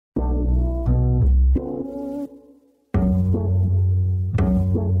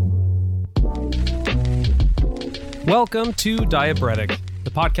Welcome to Diabretic, the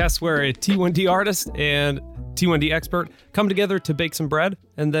podcast where a T1D artist and T1D expert come together to bake some bread,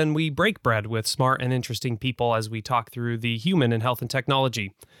 and then we break bread with smart and interesting people as we talk through the human in health and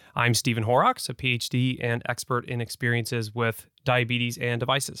technology. I'm Stephen Horrocks, a PhD and expert in experiences with diabetes and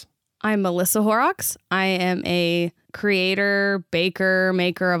devices. I'm Melissa Horrocks. I am a creator, baker,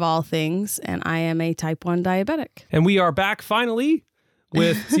 maker of all things, and I am a type 1 diabetic. And we are back finally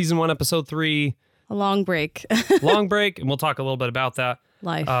with season 1, episode 3. A long break. Long break, and we'll talk a little bit about that.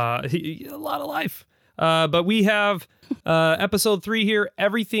 Life. A lot of life. But we have episode 3 here,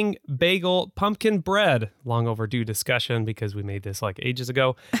 Everything Bagel Pumpkin Bread. Long overdue discussion because we made this like ages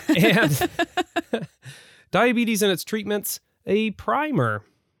ago. And Diabetes and its treatments, a primer.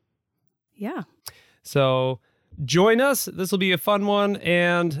 Yeah. So join us. This will be a fun one.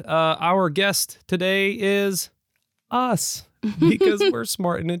 And our guest today is us because we're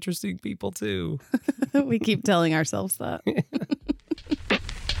smart and interesting people too. We keep telling ourselves that.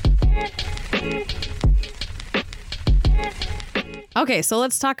 Okay, so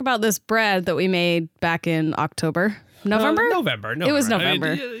let's talk about this bread that we made back in November? November. It was November.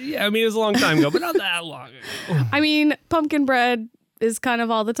 I mean, it was a long time ago, but not that long ago. I mean, pumpkin bread is kind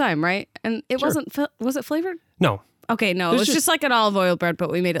of all the time, right? And it Sure. was it flavored? No. Okay, no, it was just like an olive oil bread,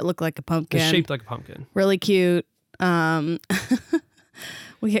 but we made it look like a pumpkin. It's shaped like a pumpkin. Really cute.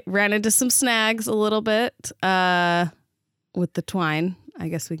 We ran into some snags a little bit with the twine. I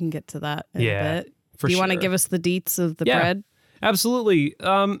guess we can get to that in a bit. For Do you want to sure. give us the deets of the bread? Absolutely.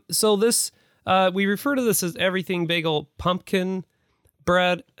 So this, we refer to this as Everything Bagel Pumpkin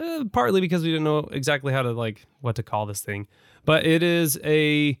Bread, partly because we didn't know exactly how to what to call this thing, but it is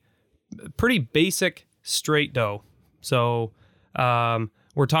a pretty basic straight dough. So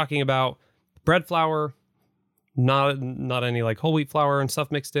we're talking about bread flour, not any whole wheat flour and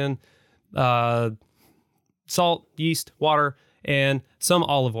stuff mixed in, salt, yeast, water, and some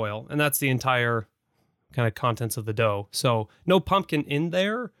olive oil, and that's the entire kind of contents of the dough. So no pumpkin in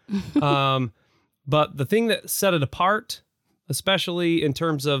there. But the thing that set it apart, especially in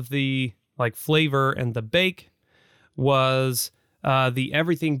terms of the flavor and the bake, was the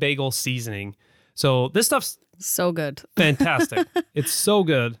Everything Bagel seasoning. So this stuff's So good. fantastic. It's so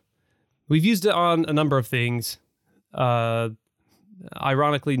good. We've used it on a number of things.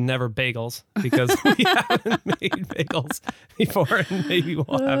 Ironically, never bagels, because we haven't made bagels before, and maybe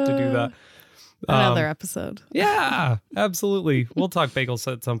we'll have to do that. Another episode. Yeah, absolutely. We'll talk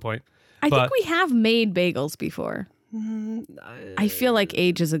bagels at some point. I think we have made bagels before. I feel like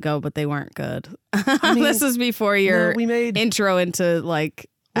ages ago, but they weren't good. This is before your we made intro into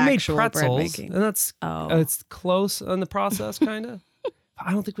actual bread pretzels, making. and that's it's close in the process, kind of.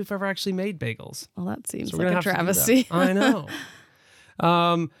 I don't think we've ever actually made bagels. Well, that seems So we're like gonna a have to do travesty. that. I know.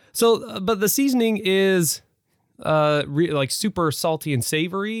 But the seasoning is super salty and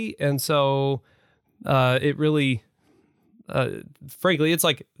savory, and so it really, frankly, it's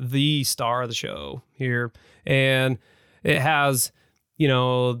like the star of the show here, and it has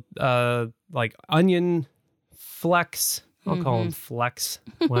onion flecks. I'll call them flecks.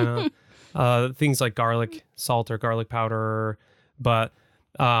 Why not? Things like garlic salt or garlic powder, but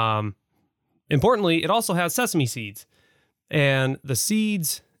importantly, it also has sesame seeds. And the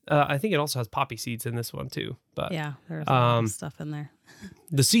seeds, I think it also has poppy seeds in this one too. But Yeah, there's a lot of stuff in there.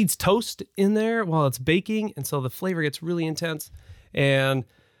 the seeds toast in there while it's baking, and so the flavor gets really intense. And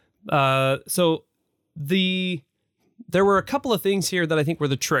so there were a couple of things here that I think were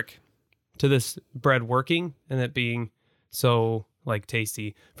the trick to this bread working and it being so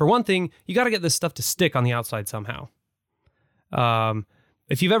tasty. For one thing, you got to get this stuff to stick on the outside somehow.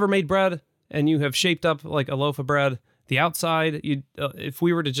 If you've ever made bread and you have shaped up like a loaf of bread, the outside, if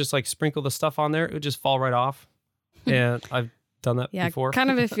we were to just sprinkle the stuff on there, it would just fall right off. And I've done that before.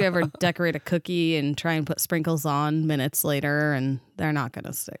 Kind of if you ever decorate a cookie and try and put sprinkles on minutes later, and they're not going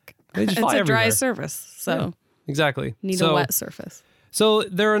to stick. They just It's fly a dry everywhere. surface, so Yeah, exactly. need a wet surface. So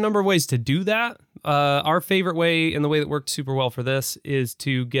there are a number of ways to do that. Our favorite way, and the way that worked super well for this, is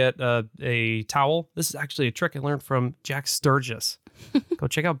to get a towel. This is actually a trick I learned from Jack Sturgis. Go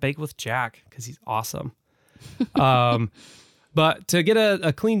check out Bake with Jack because he's awesome. But to get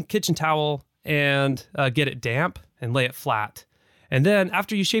a clean kitchen towel and get it damp and lay it flat. And then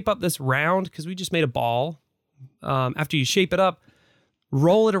after you shape up this round, because we just made a ball, after you shape it up,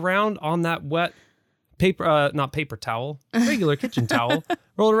 roll it around on that wet paper, not paper towel, regular kitchen towel.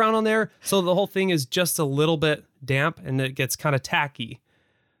 Roll it around on there so the whole thing is just a little bit damp and it gets kind of tacky.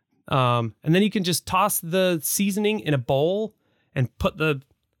 And then you can just toss the seasoning in a bowl and put the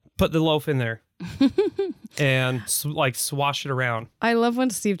loaf in there. And swash it around. I love when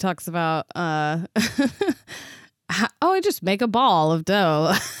Steve talks about Oh, I just make a ball of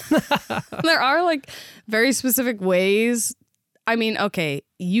dough. There are like very specific ways. I mean, okay,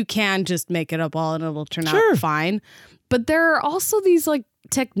 you can just make it a ball and it'll turn out fine. But there are also these like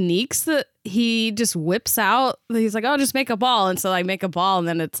techniques that he just whips out. He's like, oh, just make a ball. And so I make a ball and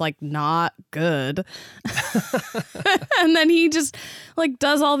then it's like not good. And then he just like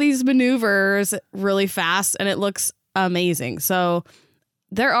does all these maneuvers really fast and it looks amazing. So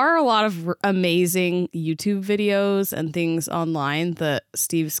there are a lot of amazing YouTube videos and things online that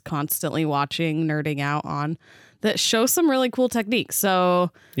Steve's constantly watching, nerding out on, that show some really cool techniques.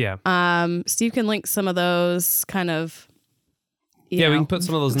 So Steve can link some of those kind of, we can put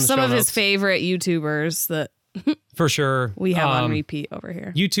some of those in the show notes. Some of his favorite YouTubers that for sure we have on repeat over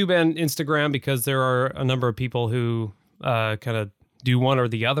here. YouTube and Instagram, because there are a number of people who kind of do one or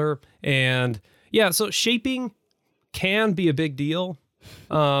the other. And so shaping can be a big deal.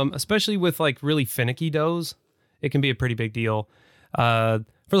 Especially with like really finicky doughs, it can be a pretty big deal. For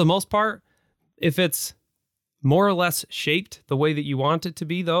the most part, if it's more or less shaped the way that you want it to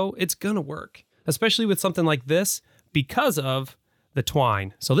be, though, it's going to work, especially with something like this because of the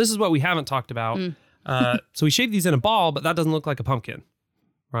twine. So this is what we haven't talked about. So we shaped these in a ball, but that doesn't look like a pumpkin,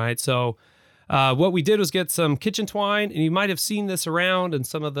 right? So what we did was get some kitchen twine, and you might have seen this around, and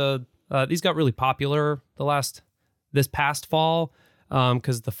some of the, these got really popular this past fall.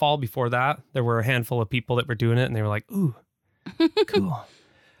 Because the fall before that, there were a handful of people that were doing it and they were like, ooh, cool.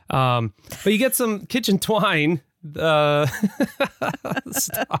 But you get some kitchen twine.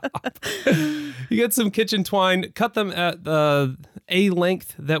 Stop. You get some kitchen twine, cut them at a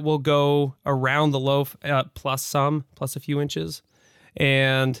length that will go around the loaf plus a few inches.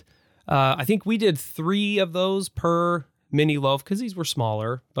 And I think we did 3 of those per mini loaf because these were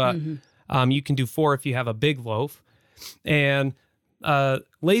smaller, but you can do 4 if you have a big loaf. And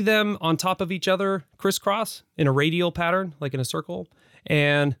lay them on top of each other, crisscross in a radial pattern, like in a circle,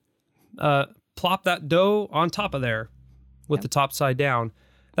 and plop that dough on top of there with the top side down.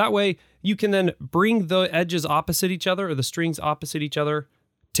 That way you can then bring the edges opposite each other, or the strings opposite each other,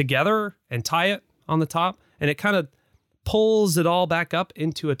 together and tie it on the top, and it kind of pulls it all back up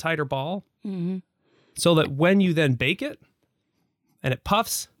into a tighter ball, so that when you then bake it and it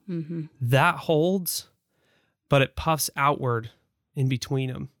puffs, that holds, but it puffs outward in between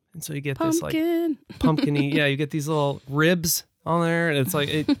them. And so you get this like pumpkin-y, you get these little ribs on there, and it's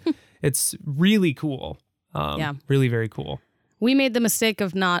like, it's really cool. Really very cool. We made the mistake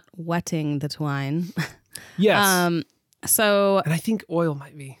of not wetting the twine. Yes. So, and I think oil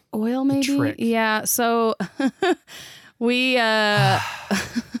might be maybe. Trick. Yeah. So we were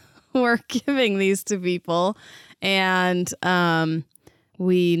giving these to people, and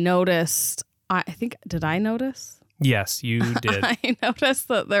we noticed, did I notice? Yes, you did. I noticed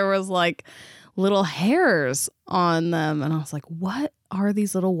that there was like little hairs on them. And I was like, what are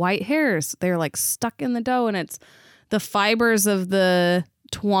these little white hairs? They're like stuck in the dough, and it's the fibers of the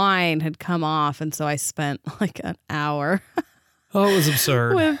twine had come off. And so I spent like an hour. Oh, it was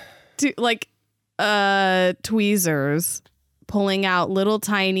absurd. With tweezers pulling out little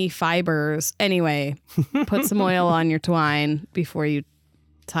tiny fibers. Anyway, put some oil on your twine before you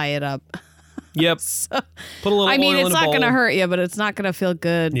tie it up. Yep. So, put a little oil in a bowl. It's not going to hurt you, but it's not going to feel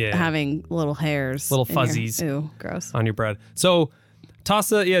good having little hairs. Little fuzzies. Ew, gross. On your bread. So toss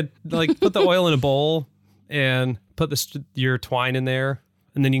the, put the oil in a bowl and put your twine in there.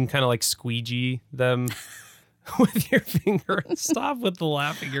 And then you can kind of like squeegee them with your finger. Stop with the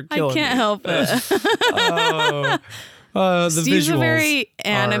laughing. You're killing me. I can't help it. The Steve's visuals a very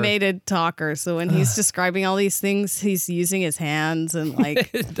animated talker, so when he's describing all these things, he's using his hands and like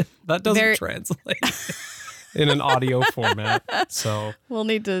that doesn't translate in an audio format. So we'll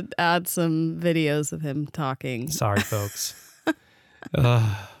need to add some videos of him talking. Sorry, folks.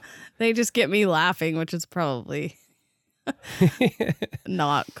 They just get me laughing, which is probably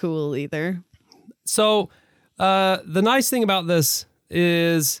not cool either. So the nice thing about this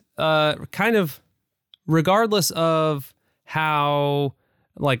is kind of, regardless of how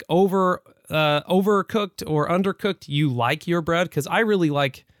like overcooked or undercooked you like your bread, because I really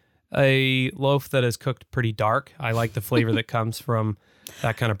like a loaf that is cooked pretty dark. I like the flavor that comes from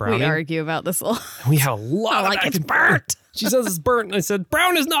that kind of browning. We argue about this a lot. We have a lot. Like it's burnt. She says it's burnt, and I said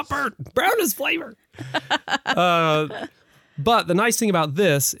brown is not burnt. Brown is flavor. But the nice thing about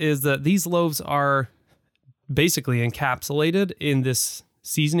this is that these loaves are basically encapsulated in this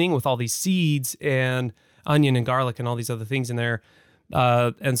seasoning with all these seeds and onion and garlic and all these other things in there.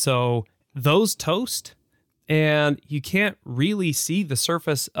 And so those toast, and you can't really see the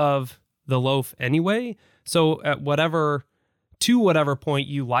surface of the loaf anyway. So at whatever point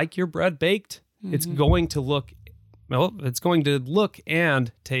you like your bread baked, it's going to look well, it's going to look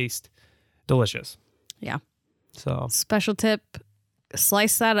and taste delicious. Yeah. So special tip,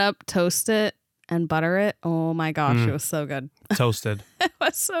 slice that up, toast it, and butter it. Oh my gosh, it was so good. Toasted. It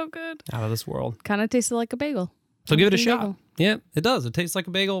was so good. Out of this world. Kind of tasted like a bagel. So give it a shot. Bagel. Yeah, it does. It tastes like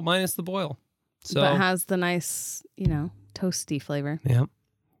a bagel minus the boil. So but has the nice, toasty flavor. Yeah.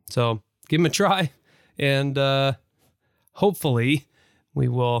 So give them a try. And hopefully we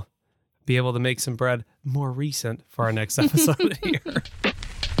will be able to make some bread more recent for our next episode here.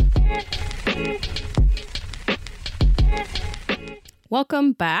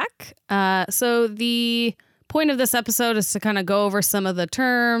 Welcome back. So the point of this episode is to kind of go over some of the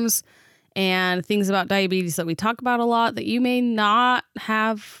terms and things about diabetes that we talk about a lot that you may not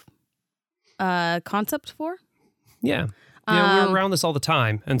have a concept for. Yeah. We're around this all the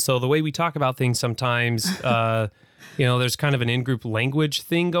time. And so the way we talk about things sometimes, there's kind of an in-group language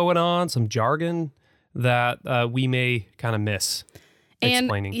thing going on, some jargon that we may kind of miss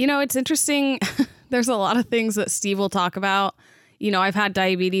explaining. And, it's interesting. There's a lot of things that Steve will talk about. I've had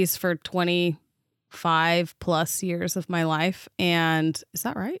diabetes for 25 plus years of my life. And is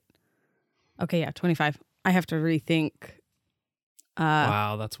that right? Okay, yeah, 25. I have to rethink.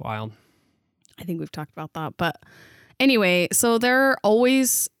 Wow, that's wild. I think we've talked about that. But anyway, so there are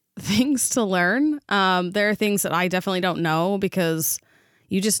always things to learn. There are things that I definitely don't know because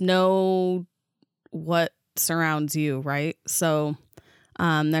you just know what surrounds you, right? So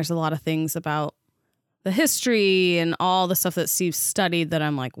there's a lot of things about the history and all the stuff that Steve studied that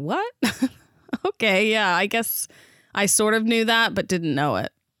I'm like, what? Okay, yeah, I guess I sort of knew that, but didn't know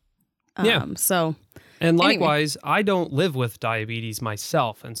it. So, and likewise, anyway. I don't live with diabetes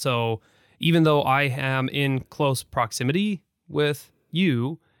myself. And so even though I am in close proximity with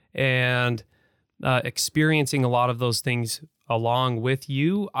you and experiencing a lot of those things along with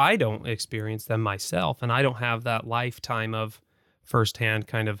you, I don't experience them myself. And I don't have that lifetime of firsthand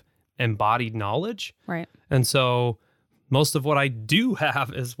kind of embodied knowledge. Right. And so most of what I do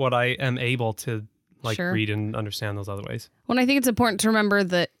have is what I am able to read and understand those other ways. Well, I think it's important to remember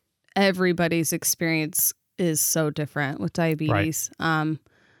that everybody's experience is so different with diabetes. Right.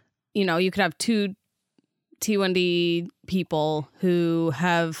 You could have two T1D people who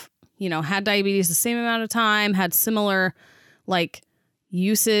have, had diabetes the same amount of time, had similar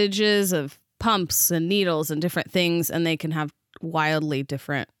usages of pumps and needles and different things, and they can have wildly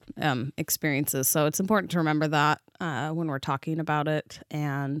different experiences. So it's important to remember that when we're talking about it.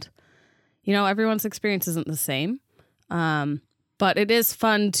 And, everyone's experience isn't the same. But it is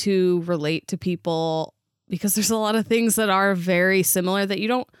fun to relate to people because there's a lot of things that are very similar that you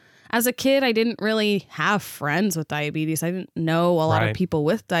don't. As a kid, I didn't really have friends with diabetes. I didn't know a lot of people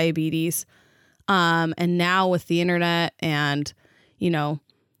with diabetes. And now with the internet and,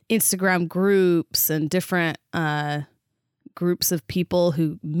 Instagram groups and different groups of people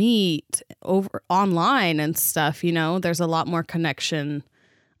who meet over online and stuff, there's a lot more connection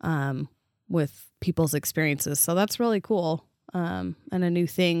with people's experiences. So that's really cool. And a new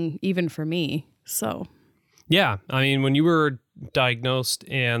thing even for me. So yeah, I mean, when you were diagnosed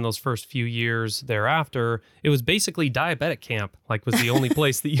in those first few years thereafter, it was basically diabetic camp, was the only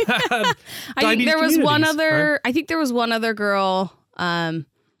place that you had I think there was one other, right? I think there was one other girl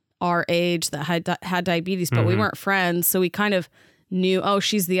our age that had diabetes, but we weren't friends. So we kind of knew, oh,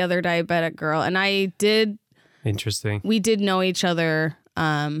 she's the other diabetic girl. And Interesting. We did know each other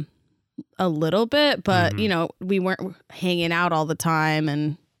a little bit, but, we weren't hanging out all the time.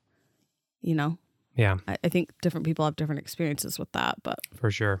 And, yeah, I think different people have different experiences with that, but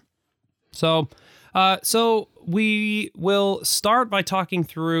for sure. So we will start by talking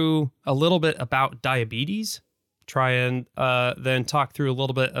through a little bit about diabetes, try and then talk through a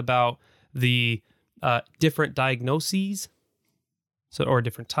little bit about the different diagnoses, or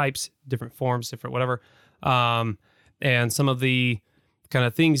different types, different forms, different whatever, and some of the kind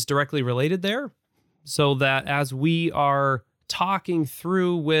of things directly related there, so that as we are talking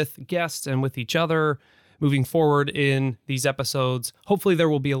through with guests and with each other moving forward in these episodes, hopefully there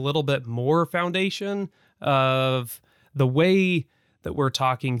will be a little bit more foundation of the way that we're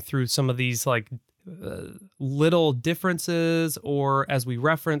talking through some of these little differences, or as we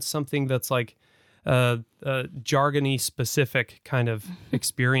reference something that's jargony specific kind of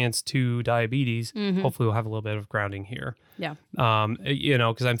experience to diabetes. Hopefully we'll have a little bit of grounding here. Yeah.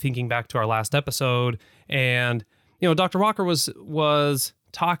 Because I'm thinking back to our last episode, and Dr. Walker was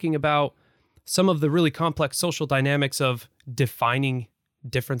talking about some of the really complex social dynamics of defining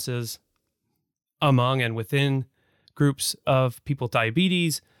differences among and within groups of people with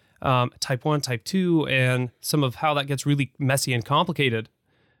diabetes, type 1, type 2, and some of how that gets really messy and complicated,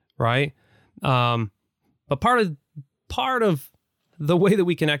 right? But part of part of the way that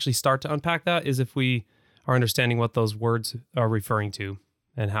we can actually start to unpack that is if we are understanding what those words are referring to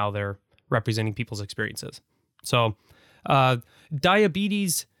and how they're representing people's experiences. So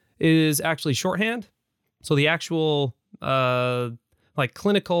diabetes is actually shorthand. So the actual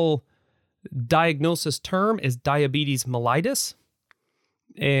clinical diagnosis term is diabetes mellitus.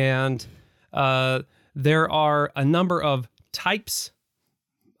 And there are a number of types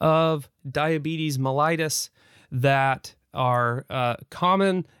of diabetes mellitus that are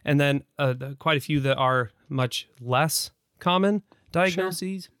common, and then quite a few that are much less common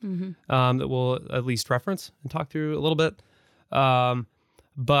diagnoses. Sure. That we'll at least reference and talk through a little bit.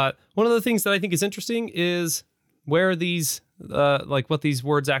 But one of the things that I think is interesting is where these, what these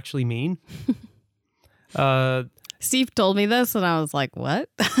words actually mean. Steve told me this, and I was like, what?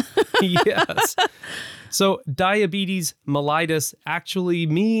 Yes. So diabetes mellitus actually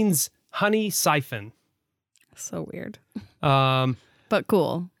means honey siphon. So weird. But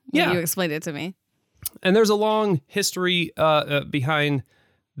cool. Yeah. You explained it to me. And there's a long history behind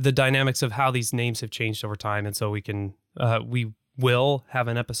the dynamics of how these names have changed over time. And so we will have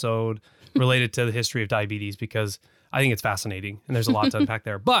an episode related to the history of diabetes because I think it's fascinating and there's a lot to unpack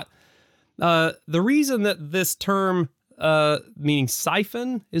there. But the reason that this term meaning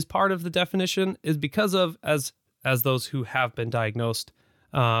siphon is part of the definition is because of, as those who have been diagnosed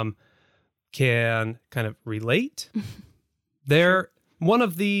can kind of relate. One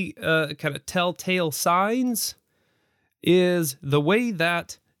of the kind of telltale signs is the way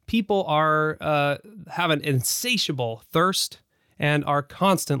that people are have an insatiable thirst and are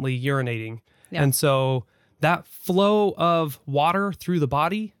constantly urinating. Yeah. And so that flow of water through the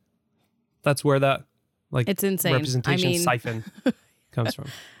body, that's where that it's insane. Representation siphon comes from.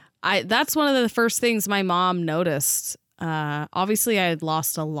 That's one of the first things my mom noticed. Obviously, I had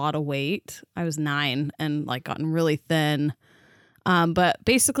lost a lot of weight. I was 9 and gotten really thin. But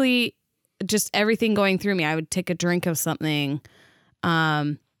basically, just everything going through me. I would take a drink of something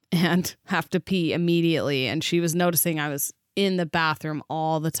and have to pee immediately. And she was noticing I was in the bathroom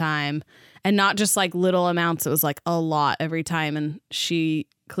all the time. And not just little amounts. It was a lot every time. And she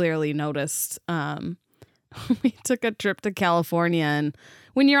clearly noticed. We took a trip to California, and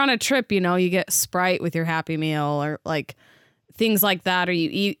when you're on a trip, you get Sprite with your Happy Meal or things like that, or you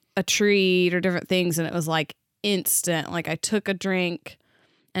eat a treat or different things. And it was instant. I took a drink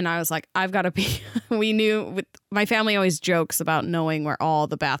and I was like, I've got to pee. We knew my family always jokes about knowing where all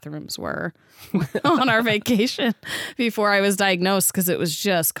the bathrooms were on our vacation before I was diagnosed, because it was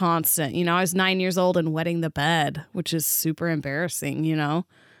just constant. I was 9 years old and wetting the bed, which is super embarrassing,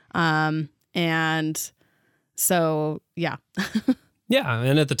 and so, yeah. Yeah.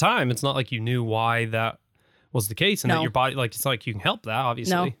 And at the time, it's not like you knew why that was the case and that your body, it's not like you can help that,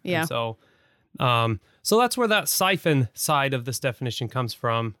 obviously. No, yeah. And so that's where that siphon side of this definition comes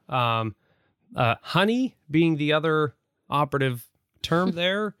from. Honey being the other operative term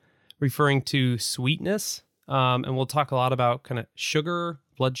there, referring to sweetness. And we'll talk a lot about kind of sugar,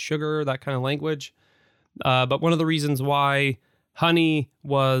 blood sugar, that kind of language. But one of the reasons why honey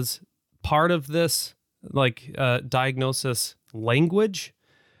was part of this diagnosis language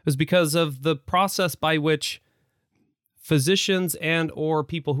was because of the process by which physicians and or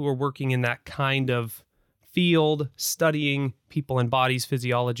people who are working in that kind of field, studying people and bodies,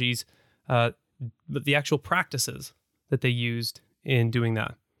 physiologies, but the actual practices that they used in doing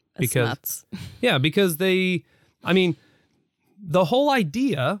that. Because the whole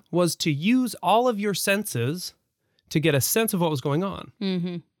idea was to use all of your senses to get a sense of what was going on.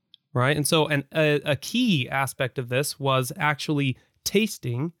 Mm-hmm. Right. And so a key aspect of this was actually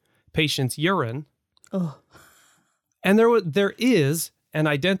tasting patients' urine. Oh. And there is an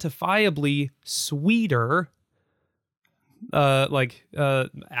identifiably sweeter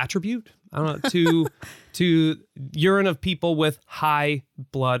attribute, I don't know, to urine of people with high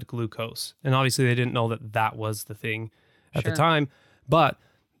blood glucose. And obviously they didn't know that was the thing at the time. But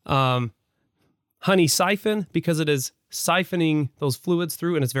honey siphon, because it is siphoning those fluids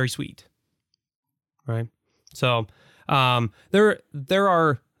through, and it's very sweet, right? So there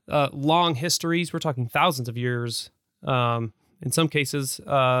are long histories. We're talking thousands of years in some cases,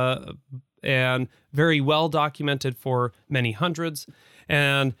 and very well documented for many hundreds.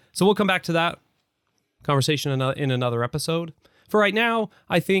 And so we'll come back to that conversation in another episode. For right now,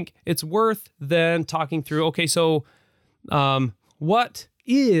 I think it's worth then talking through, okay, so what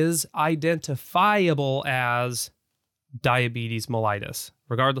is identifiable as diabetes mellitus,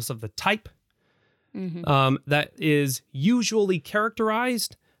 regardless of the type, that is usually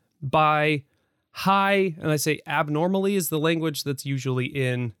characterized by high, and I say abnormally is the language that's usually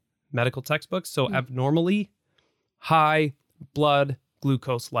in medical textbooks. So abnormally high blood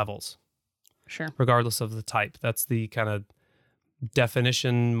glucose levels, Sure. regardless of the type. That's the kind of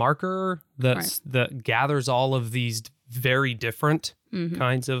definition marker that gathers all of these very different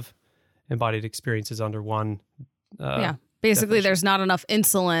kinds of embodied experiences under one. Basically, definition. there's not enough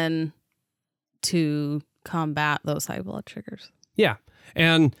insulin to combat those high blood sugars. Yeah.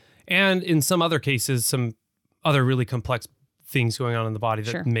 And in some other cases, some other really complex things going on in the body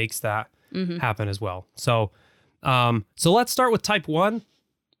that makes that happen as well. So let's start with type 1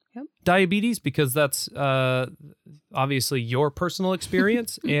 diabetes, because that's obviously your personal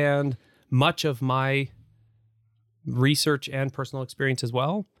experience and much of my research and personal experience as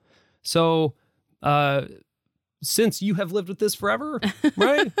well. So since you have lived with this forever,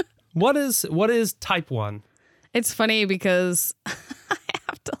 right? What is type 1? It's funny because I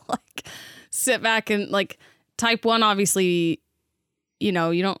have to sit back and type 1, obviously, you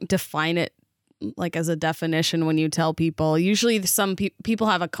don't define it as a definition when you tell people. Usually some people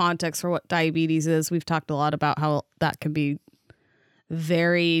have a context for what diabetes is. We've talked a lot about how that can be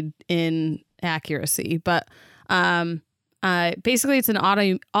varied in accuracy, but basically it's an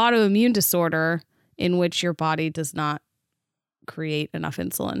autoimmune disorder in which your body does not create enough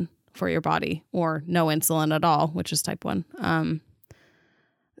insulin for your body, or no insulin at all, which is type 1.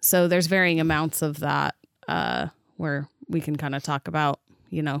 So there's varying amounts of that where we can kind of talk about,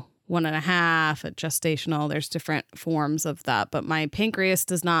 1.5 at gestational. There's different forms of that, but my pancreas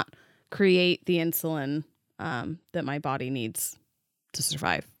does not create the insulin that my body needs to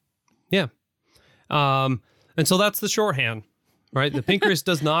survive. Yeah. And so that's the shorthand, right? The pancreas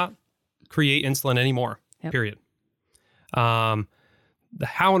does not create insulin anymore, period. The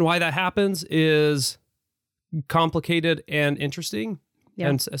how and why that happens is complicated and interesting. Yep.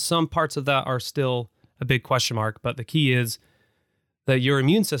 And some parts of that are still a big question mark. But the key is that your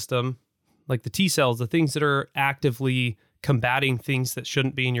immune system, like the T cells, the things that are actively combating things that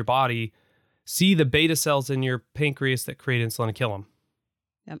shouldn't be in your body, see the beta cells in your pancreas that create insulin and kill them.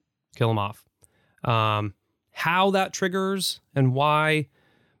 Yep. Kill them off. How that triggers and why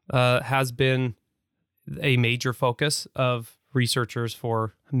has been a major focus of researchers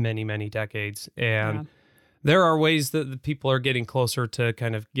for many, many decades. And there are ways that the people are getting closer to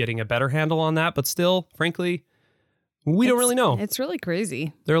kind of getting a better handle on that. But still, frankly, we don't really know. It's really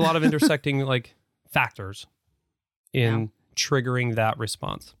crazy. There are a lot of intersecting factors in triggering that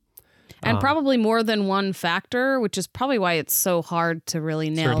response. And probably more than one factor, which is probably why it's so hard to really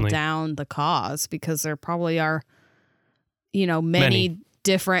nail down the cause, because there probably are, many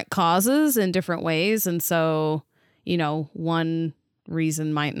different causes in different ways. And so, one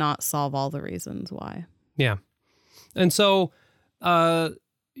reason might not solve all the reasons why. Yeah. And so, with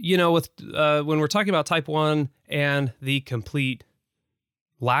when we're talking about type 1 and the complete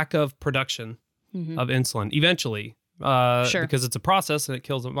lack of production of insulin, eventually, because it's a process and it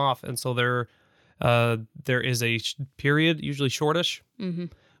kills them off. And so there is a period, usually shortish,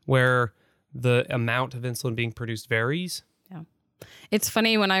 where the amount of insulin being produced varies. Yeah. It's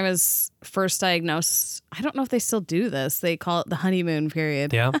funny, when I was first diagnosed, I don't know if they still do this. They call it the honeymoon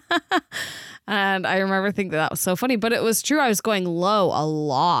period. Yeah. And I remember thinking that was so funny, but it was true. I was going low a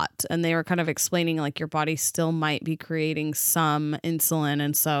lot, and they were kind of explaining your body still might be creating some insulin.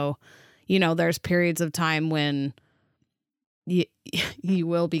 And so, there's periods of time when you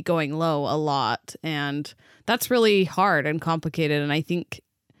will be going low a lot, and that's really hard and complicated. And I think,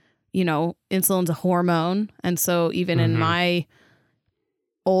 insulin's a hormone. And so even in my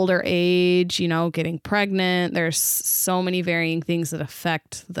older age, getting pregnant, there's so many varying things that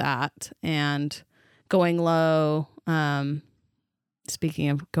affect that. And going low, speaking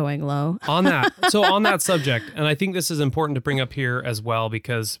of going low on that subject, and I think this is important to bring up here as well,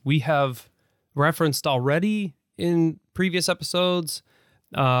 because we have referenced already in previous episodes,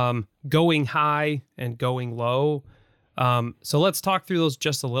 going high and going low. So let's talk through those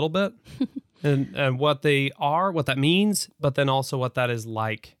just a little bit and what they are, what that means, but then also what that is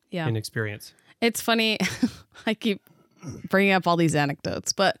like in experience. It's funny. I keep bringing up all these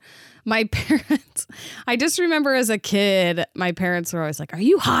anecdotes, but my parents, I just remember as a kid, my parents were always like, "Are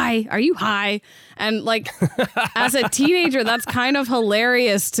you high? Are you high?" And as a teenager, that's kind of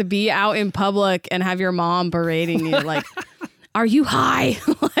hilarious to be out in public and have your mom berating you "Are you high?"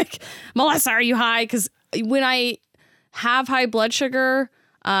 "Melissa, are you high?" Because when I have high blood sugar,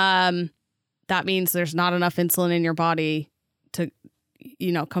 that means there's not enough insulin in your body to,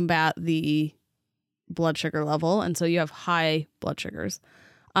 combat the blood sugar level. And so you have high blood sugars.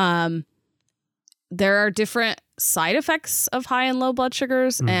 There are different side effects of high and low blood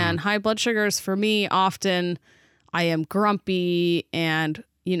sugars, and high blood sugars for me, often I am grumpy and,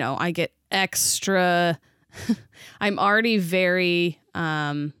 I get extra I'm already very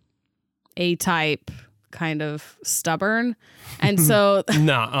A-type, kind of stubborn. And so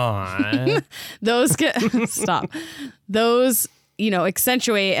Nuh-uh. those get stop. Those,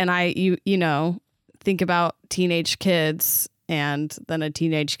 accentuate, and I think about teenage kids, and then a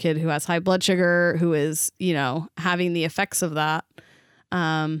teenage kid who has high blood sugar, who is, having the effects of that.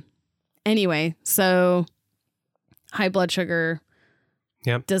 Anyway, so high blood sugar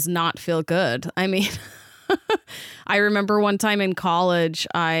does not feel good. I mean, I remember one time in college,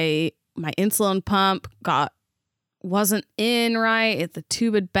 my insulin pump wasn't in right. The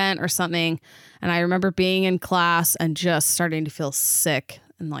tube had bent or something. And I remember being in class and just starting to feel sick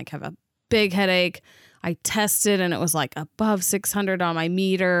and like have a big headache. I tested and it was like above 600 on my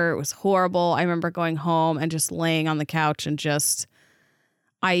meter. It was horrible. I remember going home and just laying on the couch and just,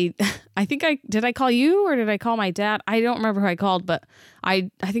 I think did I call you or did I call my dad? I don't remember who I called, but I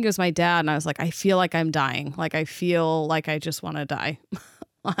think it was my dad. And I was like, I feel like I'm dying. Like, I feel like I just want to die.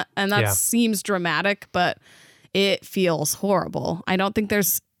 And that seems dramatic, but it feels horrible. I don't think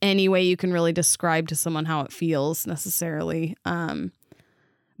there's any way you can really describe to someone how it feels necessarily.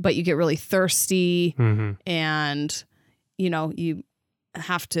 But you get really thirsty and, you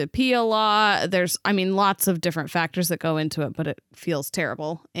have to pee a lot. There's, lots of different factors that go into it, but it feels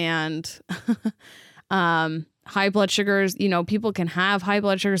terrible. And high blood sugars, people can have high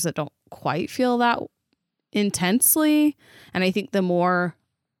blood sugars that don't quite feel that intensely. And I think the more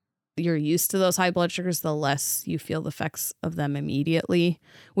you're used to those high blood sugars, the less you feel the effects of them immediately,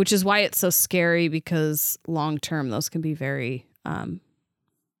 which is why it's so scary, because long term, those can be very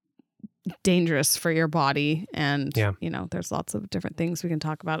dangerous for your body. And, there's lots of different things we can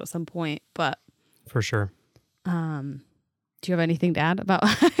talk about at some point, but for sure. Do you have anything to add about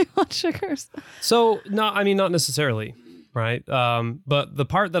high blood sugars? So not necessarily. Right. But the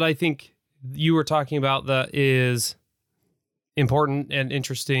part that I think you were talking about that is important and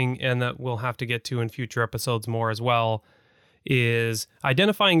interesting, and that we'll have to get to in future episodes more as well, is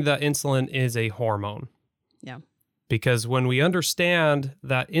identifying that insulin is a hormone. Yeah. Because when we understand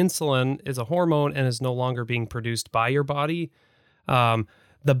that insulin is a hormone and is no longer being produced by your body,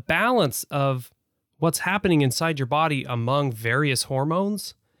 the balance of what's happening inside your body among various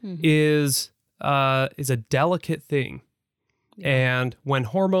hormones is a delicate thing. Yeah. And when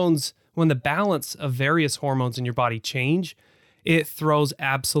the balance of various hormones in your body change, it throws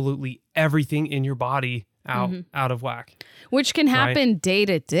absolutely everything in your body out of whack. Which can happen day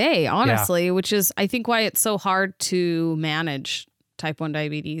to day, honestly, which is, I think, why it's so hard to manage type 1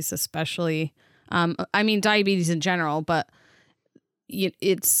 diabetes, especially. Diabetes in general, but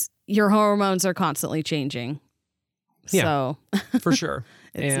it's your hormones are constantly changing. Yeah, so for sure.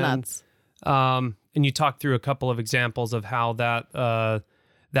 It's nuts. And you talked through a couple of examples of how that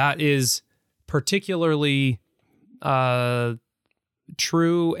is particularly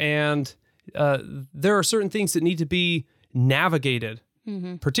true, and there are certain things that need to be navigated,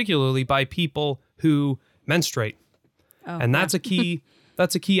 particularly by people who menstruate. And that's a key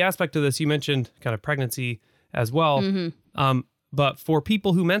aspect of this. You mentioned kind of pregnancy as well. But for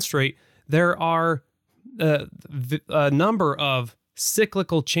people who menstruate, there are a number of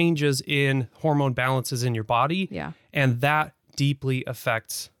cyclical changes in hormone balances in your body. Yeah. And that deeply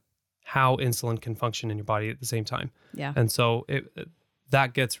affects how insulin can function in your body at the same time. Yeah. And so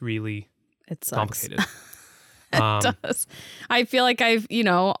that gets really complicated. It does. I feel like I've,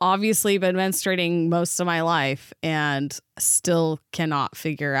 obviously been menstruating most of my life and still cannot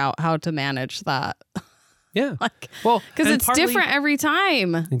figure out how to manage that. Yeah. Because it's different every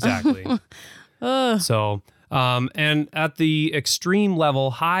time. Exactly. So, and at the extreme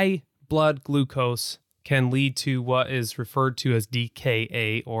level, high blood glucose can lead to what is referred to as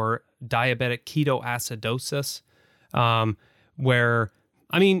DKA, or diabetic ketoacidosis, where,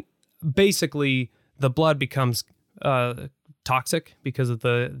 basically the blood becomes toxic because of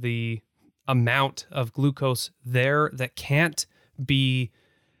the amount of glucose there that can't be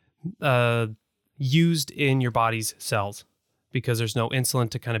used in your body's cells, because there's no insulin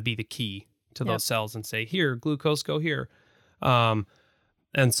to kind of be the key to those cells and say, here, glucose, go here. And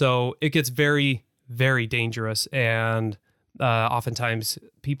so it gets very, very dangerous. And oftentimes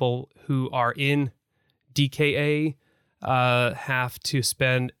people who are in DKA have to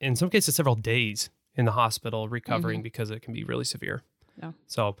spend, in some cases, several days in the hospital recovering because it can be really severe. Yeah.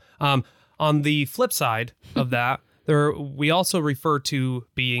 So on the flip side of that, we also refer to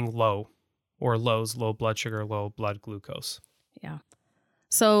being low, or LOWS, low blood sugar, low blood glucose. Yeah.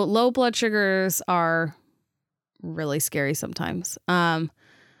 So low blood sugars are really scary sometimes. When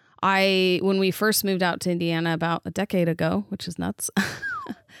we first moved out to Indiana about a decade ago, which is nuts,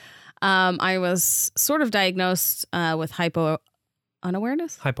 I was sort of diagnosed with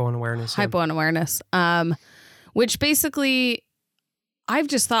hypo-unawareness, which basically I've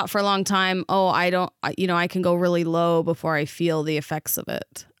just thought for a long time, I can go really low before I feel the effects of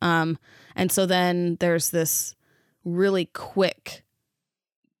it. And so then there's this really quick,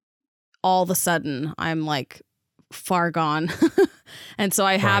 all of a sudden I'm like far gone. And so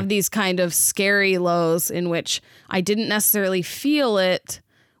I have these kind of scary lows in which I didn't necessarily feel it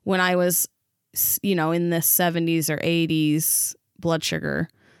when I was, in the 70s or 80s blood sugar.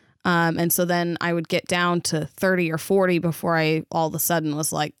 And so then I would get down to 30 or 40 before I all of a sudden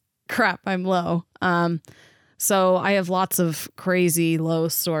was like, crap, I'm low. So I have lots of crazy low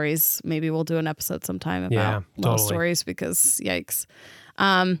stories. Maybe we'll do an episode sometime about low stories because yikes.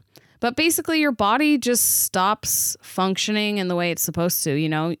 But basically your body just stops functioning in the way it's supposed to.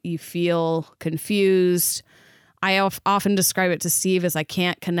 You feel confused. I often describe it to Steve as I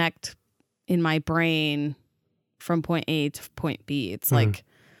can't connect in my brain from point A to point B. It's like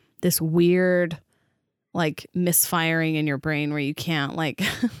this weird, like misfiring in your brain where you can't like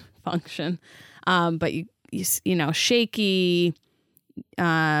function. But you shaky,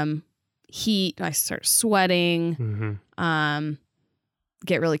 heat. I start sweating,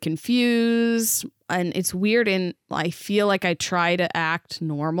 get really confused. And it's weird. And I feel like I try to act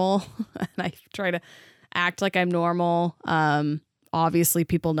normal and I try to act like I'm normal. Obviously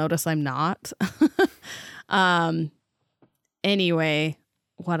people notice I'm not. Anyway,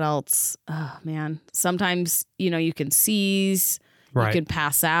 what else? Oh man. Sometimes, you can seize, you can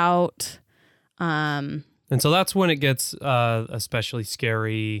pass out. And so that's when it gets especially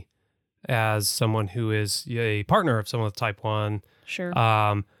scary as someone who is a partner of someone with type 1.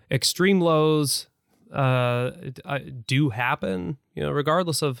 Sure. Extreme lows do happen,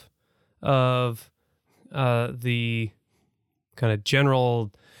 regardless of the kind of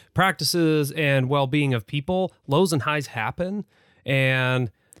general practices and well-being of people. Lows and highs happen.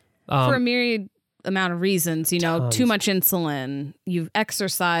 And for a myriad amount of reasons, tons. Too much insulin, you've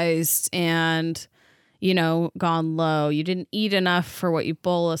exercised and, gone low. You didn't eat enough for what you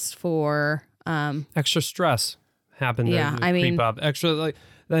bolused for. Extra stress happened to creep up.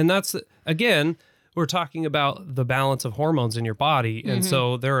 And that's, again, we're talking about the balance of hormones in your body. And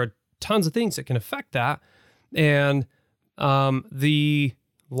so there are tons of things that can affect that. And the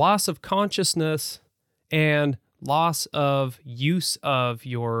loss of consciousness and loss of use of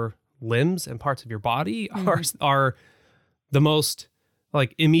your limbs and parts of your body are the most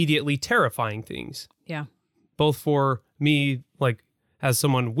like immediately terrifying things. Yeah. Both for me, like as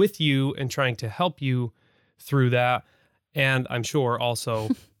someone with you and trying to help you through that. And I'm sure also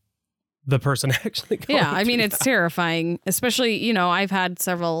the person actually going through it's terrifying, especially, I've had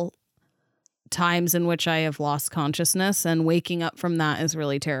several times in which I have lost consciousness and waking up from that is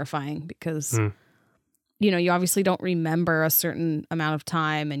really terrifying because you obviously don't remember a certain amount of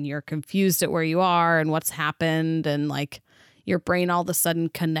time and you're confused at where you are and what's happened. And like your brain all of a sudden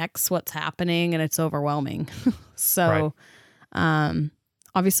connects what's happening and it's overwhelming. So,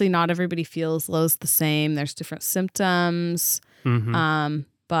 obviously not everybody feels lows the same. There's different symptoms.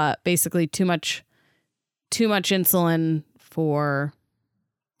 But basically too much insulin for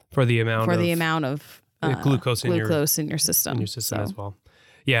the amount of glucose in your system. As well.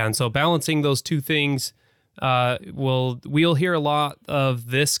 Yeah. And so balancing those two things, we'll hear a lot of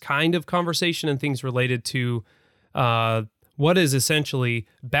this kind of conversation and things related to what is essentially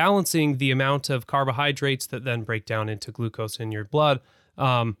balancing the amount of carbohydrates that then break down into glucose in your blood,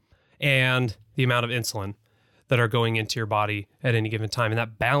 and the amount of insulin that are going into your body at any given time. And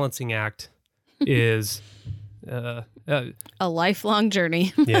that balancing act is a lifelong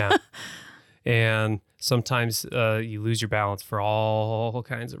journey. Yeah. And sometimes you lose your balance for all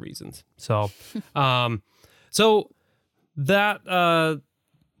kinds of reasons. So, that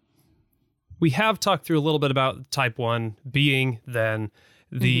we have talked through a little bit about type 1 being then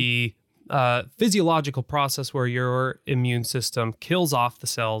the physiological process where your immune system kills off the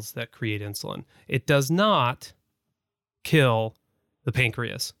cells that create insulin. It does not kill the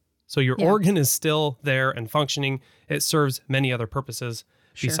pancreas. So your organ is still there and functioning. It serves many other purposes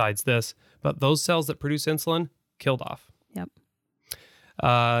besides this. But those cells that produce insulin, killed off. Yep.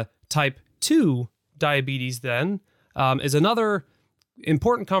 Type 2 diabetes then is another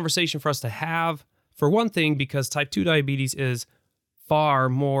important conversation for us to have. For one thing, because type 2 diabetes is far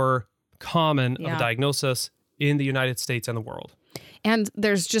more common of a diagnosis in the United States and the world. And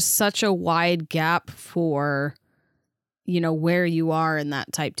there's just such a wide gap for, where you are in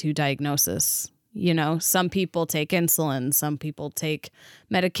that type 2 diagnosis. Some people take insulin, some people take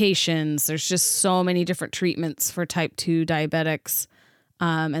medications. There's just so many different treatments for type 2 diabetics.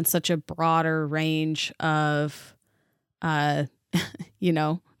 and such a broader range of,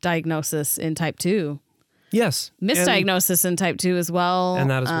 diagnosis in type 2. Yes. Misdiagnosis in type 2 as well. And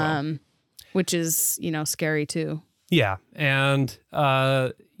that as well. Which is, scary too. Yeah. And,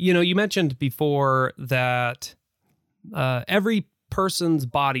 you mentioned before that every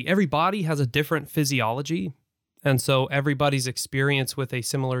body has a different physiology. And so everybody's experience with a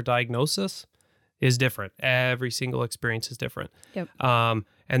similar diagnosis is different. Every single experience is different. Yep.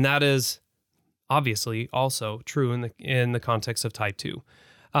 And that is obviously also true in the context of type 2.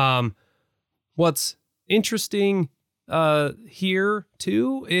 What's interesting here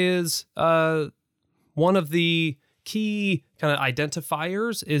too is one of the key kind of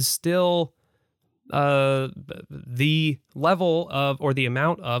identifiers is still the level of or the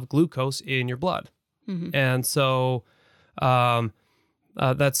amount of glucose in your blood. Mm-hmm. And so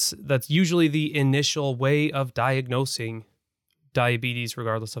that's usually the initial way of diagnosing diabetes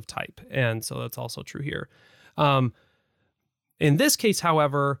regardless of type. And so that's also true here. In this case,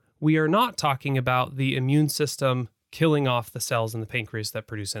 however, we are not talking about the immune system killing off the cells in the pancreas that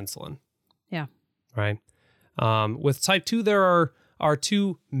produce insulin. Yeah. Right. With type 2, there are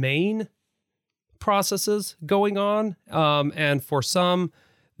two main processes going on. And for some,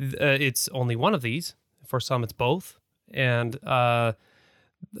 it's only one of these. For some, it's both. And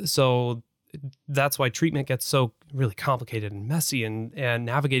so that's why treatment gets so really complicated and messy and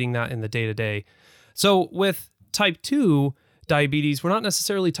navigating that in the day-to-day. So with type 2 diabetes, we're not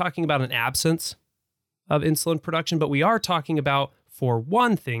necessarily talking about an absence of insulin production, but we are talking about, for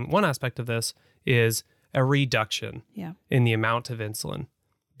one aspect of this is a reduction in the amount of insulin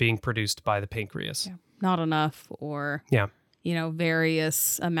being produced by the pancreas. Yeah. Not enough, or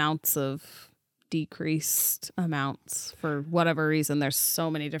various amounts of decreased amounts for whatever reason. There's so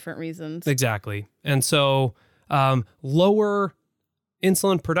many different reasons. Exactly. And so lower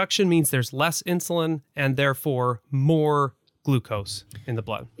insulin production means there's less insulin and therefore more glucose in the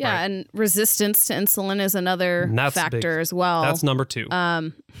blood. Yeah, right? And resistance to insulin is another factor as well. That's number 2.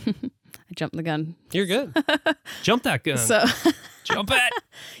 I jumped the gun. You're good. Jump that gun. So jump it.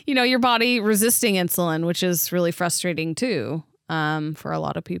 Your body resisting insulin, which is really frustrating too, for a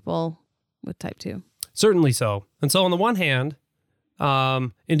lot of people with type 2. Certainly so. And so on the one hand,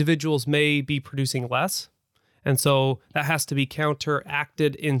 individuals may be producing less. And so that has to be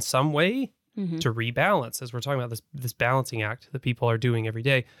counteracted in some way to rebalance, as we're talking about this balancing act that people are doing every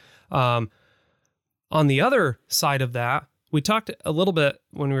day. On the other side of that, we talked a little bit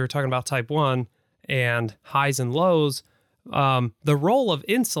when we were talking about type 1 and highs and lows. The role of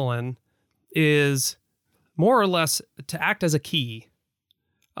insulin is more or less to act as a key,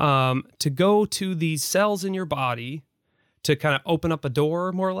 to go to these cells in your body, to kind of open up a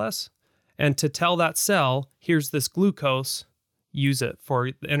door, more or less, and to tell that cell, here's this glucose, use it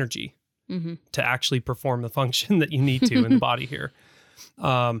for energy to actually perform the function that you need to in the body here.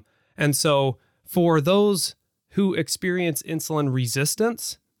 And so for those who experience insulin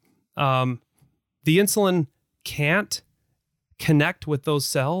resistance, the insulin can't connect with those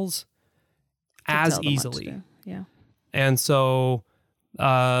cells as easily. Yeah. And so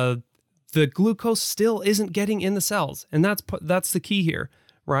the glucose still isn't getting in the cells. And that's the key here,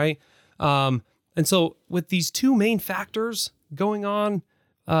 right? And so with these two main factors going on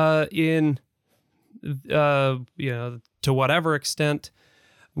to whatever extent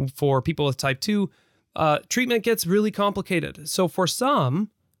for people with type 2, treatment gets really complicated. So for some,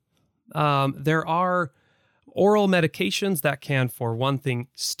 there are oral medications that can, for one thing,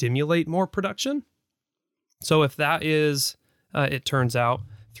 stimulate more production. So if that is, it turns out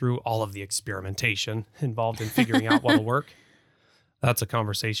through all of the experimentation involved in figuring out what'll work, that's a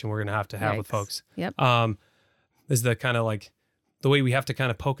conversation we're going to have with folks. Yep. Is the kind of like the way we have to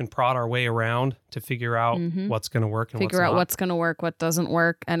kind of poke and prod our way around to figure out what's going to work and figure out what's going to work, what doesn't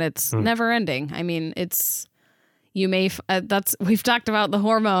work. And it's never ending. I mean, we've talked about the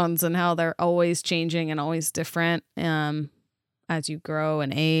hormones and how they're always changing and always different as you grow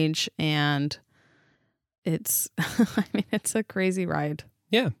and age. And it's a crazy ride.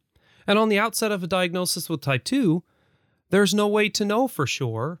 Yeah. And on the outset of a diagnosis with type 2, there's no way to know for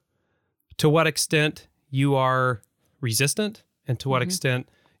sure to what extent you are resistant and to what extent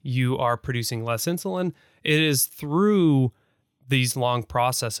you are producing less insulin. It is through these long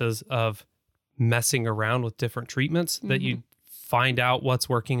processes of messing around with different treatments that you find out what's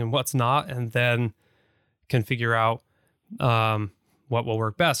working and what's not, and then can figure out what will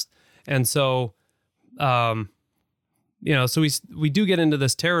work best. And so, so we do get into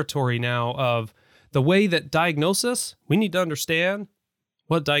this territory now of the way that diagnosis, we need to understand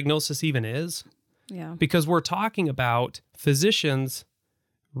what diagnosis even is. Yeah. Because we're talking about physicians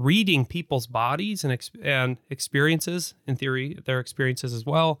reading people's bodies and experiences, in theory, their experiences as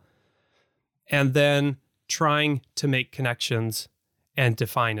well, and then trying to make connections and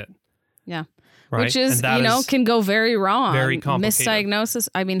define it. Yeah. Right? Which is, can go very wrong. Very complicated. Misdiagnosis.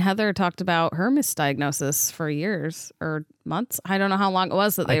 I mean, Heather talked about her misdiagnosis for years or months. I don't know how long it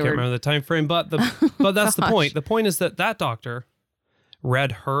was that they were. I can't remember the time frame, but that's the point. The point is that doctor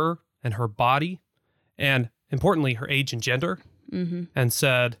read her and her body and, importantly, her age and gender and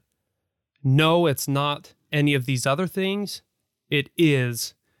said, no, it's not any of these other things. It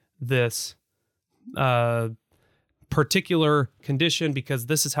is this particular condition because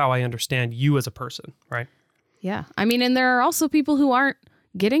this is how I understand you as a person, right? Yeah. I mean, and there are also people who aren't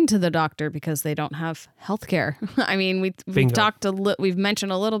getting to the doctor because they don't have health care. I mean, we've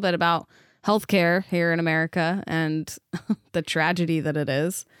mentioned a little bit about healthcare here in America and the tragedy that it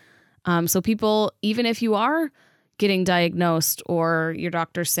is. So people, even if you are getting diagnosed or your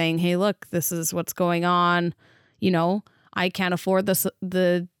doctor's saying, hey, look, this is what's going on, I can't afford this,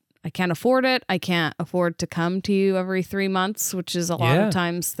 I can't afford it. I can't afford to come to you every 3 months, which is a lot of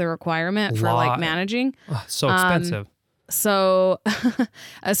times the requirement for like managing. So expensive. So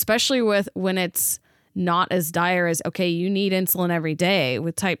especially when it's not as dire as, okay, you need insulin every day.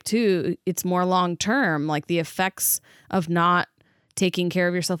 With type 2, it's more long term. Like the effects of not taking care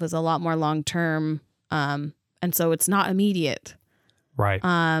of yourself is a lot more long term. And so it's not immediate. Right.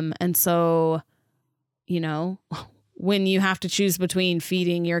 And so, when you have to choose between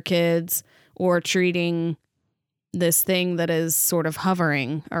feeding your kids or treating this thing that is sort of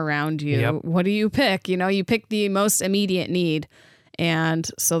hovering around you, what do you pick? You pick the most immediate need. And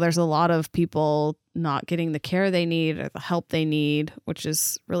so there's a lot of people not getting the care they need or the help they need, which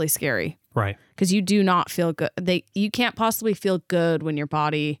is really scary. Right. Because you do not feel good. You can't possibly feel good when your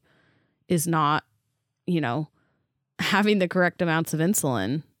body is not, having the correct amounts of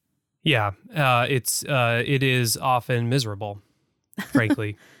insulin. Yeah, it is often miserable,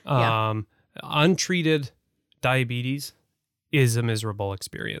 frankly. Untreated diabetes is a miserable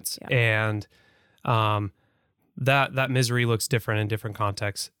experience, and that misery looks different in different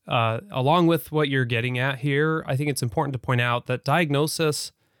contexts. Along with what you're getting at here, I think it's important to point out that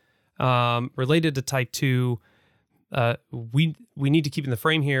diagnosis related to type 2, we need to keep in the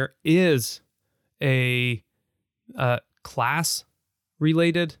frame here, is a class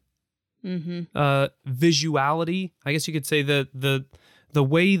related. Visuality, I guess you could say the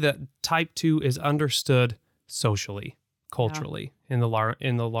way that type 2 is understood socially, culturally, in the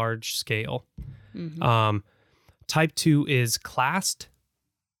large scale. Type 2 is classed,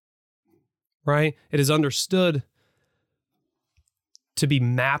 right? It is understood to be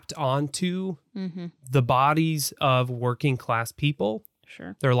mapped onto the bodies of working class people.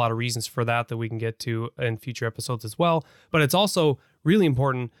 Sure. There are a lot of reasons for that we can get to in future episodes as well, but it's also really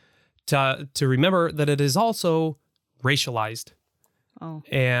important to remember that it is also racialized. Oh,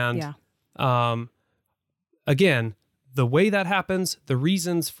 and again, the way that happens, the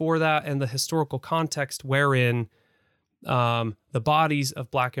reasons for that, and the historical context wherein the bodies of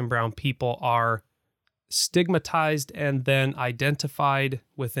Black and brown people are stigmatized and then identified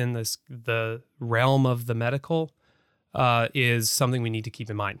within the realm of the medical is something we need to keep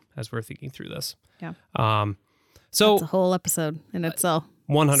in mind as we're thinking through this. Yeah. So that's a whole episode in itself.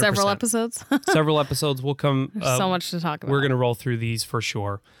 100%. Several episodes. Several episodes will come. So much to talk about. We're going to roll through these for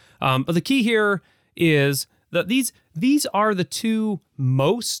sure. But the key here is that these are the two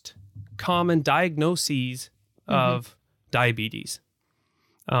most common diagnoses of diabetes.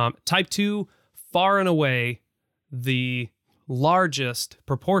 Type 2, far and away, the largest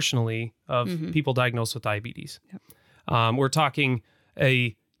proportionally of people diagnosed with diabetes. Yep. We're talking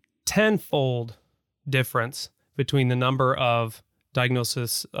a 10-fold difference between the number of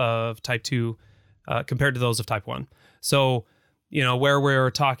diagnosis of type 2 compared to those of type 1. So, where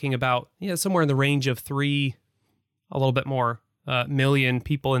we're talking about somewhere in the range of 3, a little bit more, million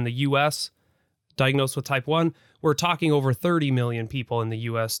people in the U.S. diagnosed with type 1, we're talking over 30 million people in the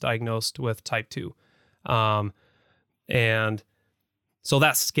U.S. diagnosed with type 2. And so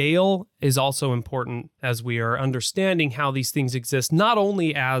that scale is also important as we are understanding how these things exist, not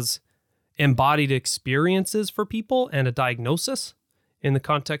only as embodied experiences for people and a diagnosis in the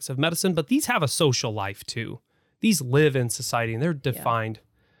context of medicine, but these have a social life too. These live in society and they're defined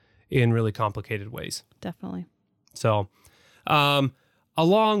in really complicated ways. Definitely. So,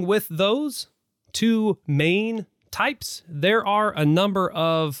 along with those two main types, there are a number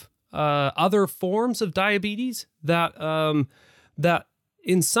of other forms of diabetes that that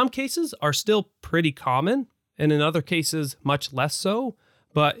in some cases are still pretty common, and in other cases much less so,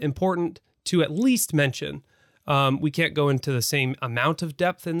 but important to at least mention. We can't go into the same amount of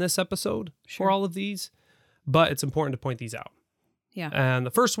depth in this episode for all of these, but it's important to point these out. Yeah. And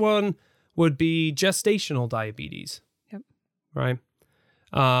the first one would be gestational diabetes. Yep. Right.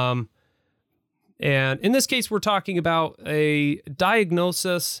 And in this case, we're talking about a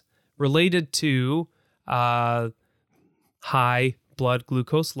diagnosis related to high blood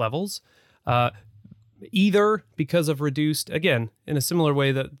glucose levels, either because of reduced, again, in a similar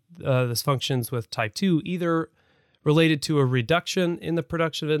way that this functions with type 2, either related to a reduction in the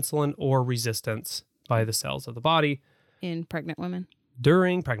production of insulin or resistance by the cells of the body. In pregnant women.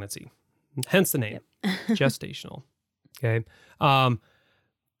 During pregnancy. Hence the name, gestational. Okay.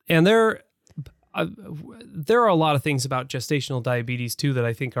 And there are a lot of things about gestational diabetes too that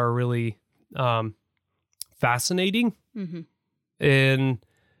I think are really fascinating in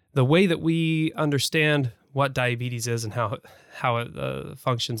the way that we understand what diabetes is and how it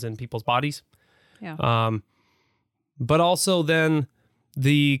functions in people's bodies. Yeah. But also then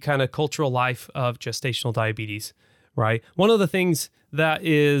the kind of cultural life of gestational diabetes, right? One of the things that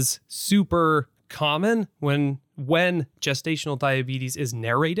is super common when gestational diabetes is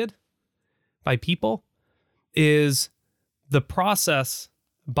narrated by people is the process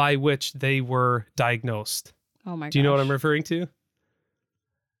by which they were diagnosed. Oh my gosh. Do you know what I'm referring to?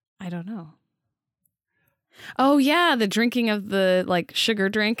 I don't know. Oh yeah, the drinking of the sugar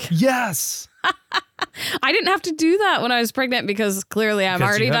drink. Yes. I didn't have to do that when I was pregnant because clearly I'm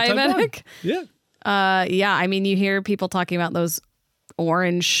already diabetic. Yeah. Yeah, I mean you hear people talking about those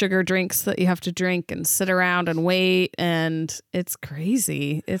orange sugar drinks that you have to drink and sit around and wait, and it's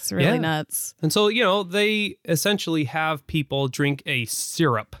crazy. It's really nuts. And so, they essentially have people drink a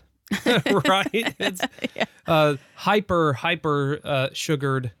syrup, right? It's hyper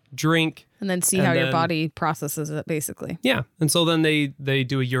sugared drink. And then see how your body processes it, basically. Yeah. And so then they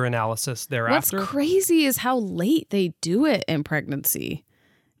do a urinalysis thereafter. What's crazy is how late they do it in pregnancy.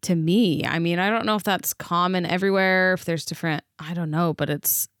 To me, I mean, I don't know if that's common everywhere, if there's different, I don't know, but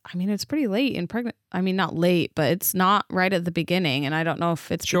it's pretty late in pregnant. I mean, not late, but it's not right at the beginning. And I don't know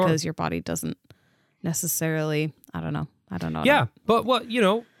if it's because your body doesn't necessarily, I don't know. Yeah. But what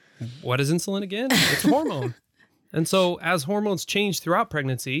is insulin again? It's a hormone. And so as hormones change throughout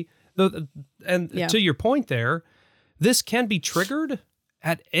pregnancy, to your point there, this can be triggered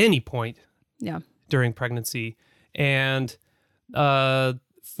at any point during pregnancy. And,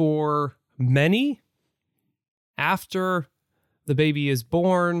 for many, after the baby is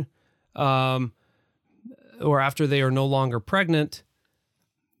born, or after they are no longer pregnant,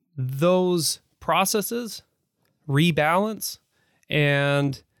 those processes rebalance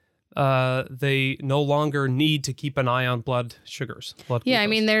and they no longer need to keep an eye on blood sugars. Yeah, I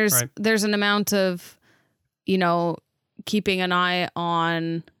mean, there's an amount of, keeping an eye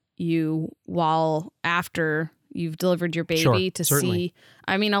on you while after you've delivered your baby to see.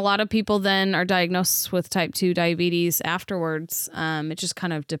 I mean, a lot of people then are diagnosed with type 2 diabetes afterwards. It just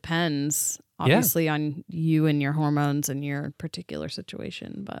kind of depends, obviously, on you and your hormones and your particular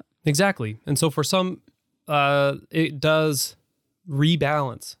situation. But exactly. And so for some, it does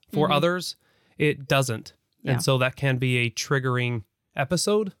rebalance. For others, it doesn't. Yeah. And so that can be a triggering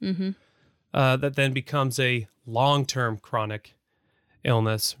episode that then becomes a long-term chronic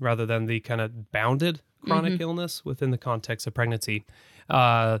illness rather than the kind of bounded chronic illness within the context of pregnancy.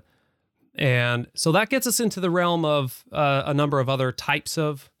 And so that gets us into the realm of a number of other types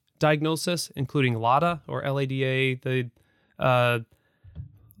of diagnosis, including LADA or LADA,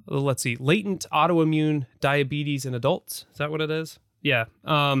 latent autoimmune diabetes in adults. Is that what it is? Yeah.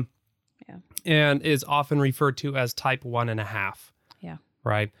 And is often referred to as type 1.5. Yeah.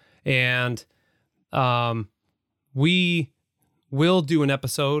 Right. And we will do an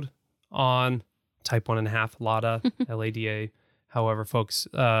episode on type 1.5, LADA, LADA, however folks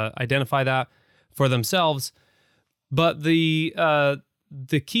identify that for themselves. But the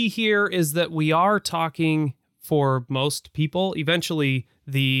key here is that we are talking for most people, eventually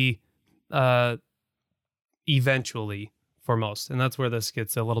for most, and that's where this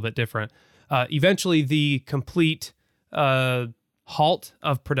gets a little bit different. Eventually the complete halt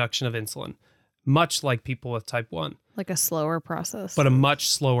of production of insulin, much like people with type 1. Like a slower process. But a much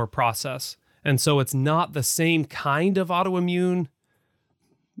slower process. And so it's not the same kind of autoimmune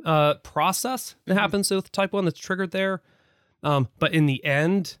process that happens with type 1 that's triggered there. But in the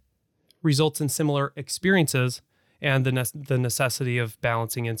end, results in similar experiences and the necessity of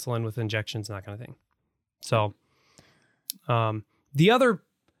balancing insulin with injections and that kind of thing. So the other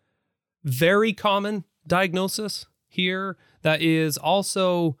very common diagnosis here that is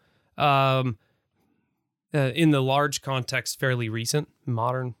also in the large context fairly recent,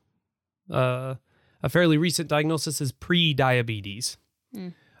 modern a fairly recent diagnosis is pre-diabetes.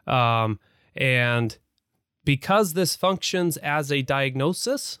 And because this functions as a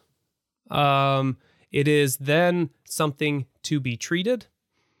diagnosis, it is then something to be treated.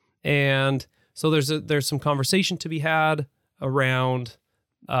 And so there's some conversation to be had around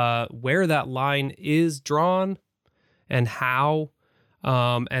where that line is drawn and how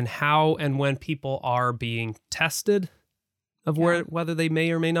and when people are being tested of whether they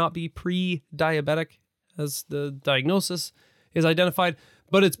may or may not be pre-diabetic as the diagnosis is identified.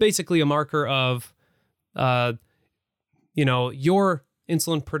 But it's basically a marker of, your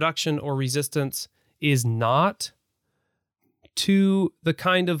insulin production or resistance is not to the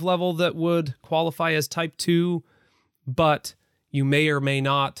kind of level that would qualify as type 2, but you may or may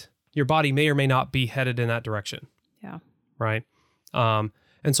not, your body may or may not be headed in that direction. Yeah. Right. And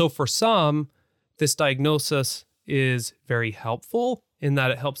so for some, this diagnosis is very helpful in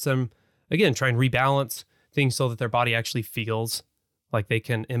that it helps them, again, try and rebalance things so that their body actually feels like they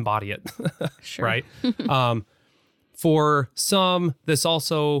can embody it. Sure. Right. For some, this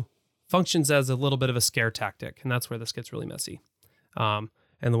also functions as a little bit of a scare tactic, and that's where this gets really messy. And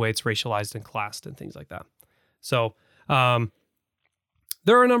the way it's racialized and classed and things like that. So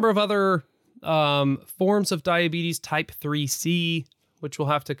there are a number of other forms of diabetes, type 3C, which we'll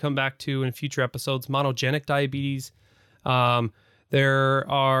have to come back to in future episodes, monogenic diabetes. There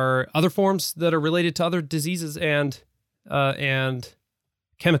are other forms that are related to other diseases and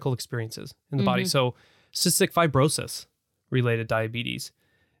chemical experiences in the body. So cystic fibrosis related diabetes,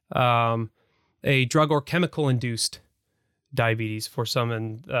 a drug or chemical induced diabetes for some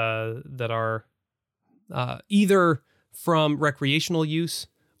that are either from recreational use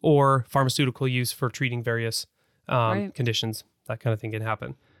or pharmaceutical use for treating various conditions. That kind of thing can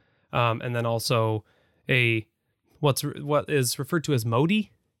happen. And then also what is referred to as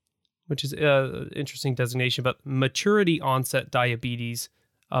MODY, which is an interesting designation, but maturity onset diabetes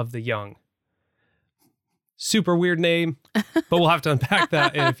of the young. Super weird name, but we'll have to unpack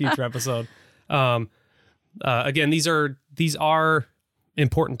that in a future episode. Again, these are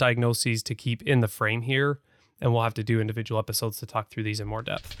important diagnoses to keep in the frame here, and we'll have to do individual episodes to talk through these in more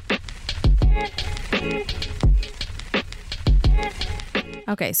depth.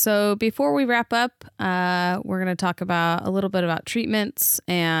 Okay, so before we wrap up, we're going to talk about a little bit about treatments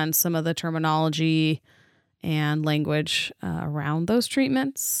and some of the terminology and language around those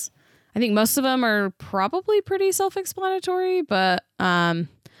treatments. I think most of them are probably pretty self-explanatory, but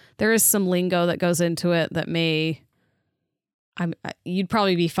there is some lingo that goes into it that you'd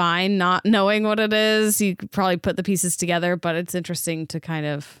probably be fine not knowing what it is. You could probably put the pieces together, but it's interesting to kind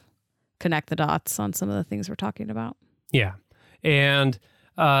of connect the dots on some of the things we're talking about. Yeah. And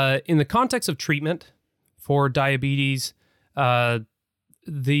in the context of treatment for diabetes,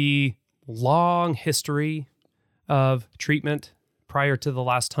 the long history of treatment prior to the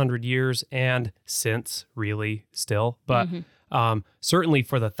last 100 years and since, really, still, but certainly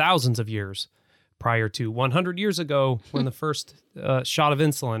for the thousands of years prior to 100 years ago when the first shot of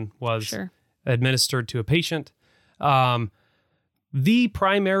insulin was administered to a patient, the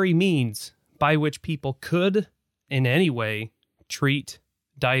primary means by which people could in any way treat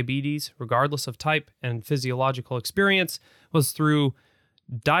diabetes, regardless of type and physiological experience, was through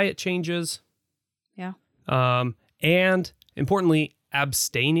diet changes. Yeah. And importantly,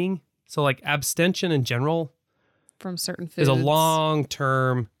 abstaining. So like abstention in general from certain foods is a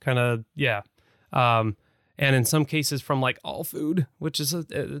long-term kind of, and in some cases from like all food, which is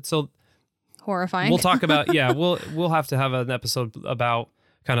so horrifying. We'll talk about, we'll have to have an episode about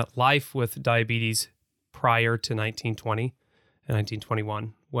kind of life with diabetes prior to 1920 and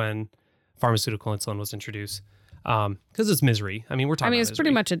 1921 when pharmaceutical insulin was introduced. Because it's misery. I mean, we're talking about it's misery.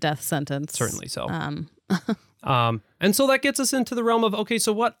 pretty much a death sentence. Certainly so. And so that gets us into the realm of, okay,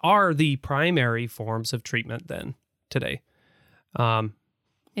 so what are the primary forms of treatment then today?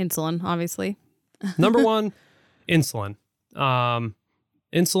 Insulin, obviously. Number one, insulin.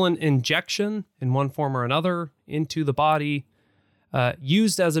 Insulin injection in one form or another into the body,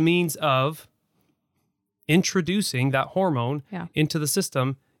 used as a means of introducing that hormone into the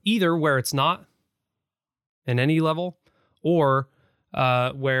system, either where it's not in any level or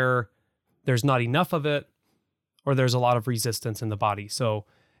where there's not enough of it or there's a lot of resistance in the body. So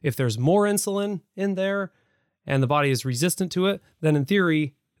if there's more insulin in there and the body is resistant to it, then in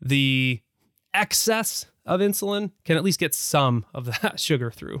theory, the excess of insulin can at least get some of that sugar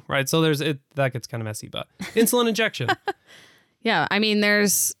through, right? So that gets kind of messy, but insulin injection. Yeah, I mean,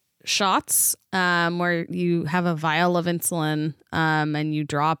 there's shots where you have a vial of insulin and you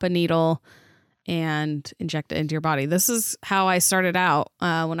drop a needle and inject it into your body. This is how I started out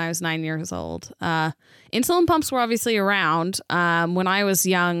when I was 9 years old. Insulin pumps were obviously around. When I was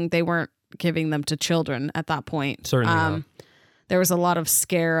young, they weren't giving them to children at that point. Certainly not. There was a lot of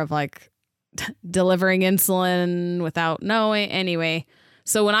scare of like delivering insulin without knowing. Anyway,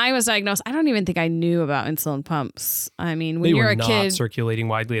 so when I was diagnosed, I don't even think I knew about insulin pumps. I mean, when They you're were a not kid, circulating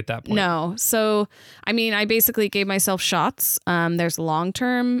widely at that point. no. So, I mean, I basically gave myself shots. There's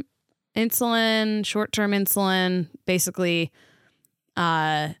long-term insulin, short-term insulin, basically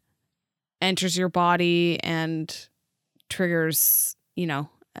enters your body and triggers,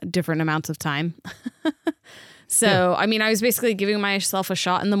 different amounts of time. So, I mean, I was basically giving myself a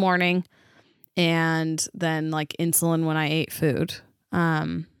shot in the morning and then like insulin when I ate food.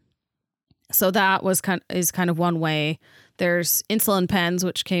 So that was kind of one way. There's insulin pens,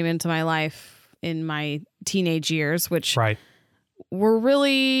 which came into my life in my teenage years, which were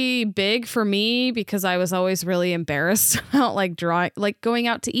really big for me because I was always really embarrassed about like going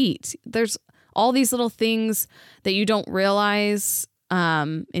out to eat. There's all these little things that you don't realize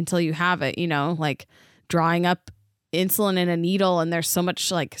until you have it, like drawing up insulin in a needle, and there's so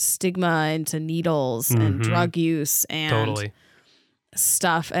much like stigma into needles and drug use and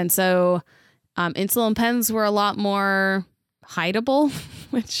stuff. And so insulin pens were a lot more hideable,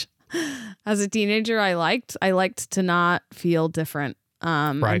 which as a teenager I liked to not feel different.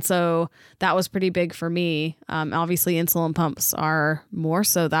 And so that was pretty big for me. Obviously insulin pumps are more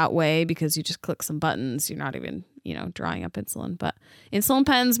so that way because you just click some buttons. You're not even, drawing up insulin, but insulin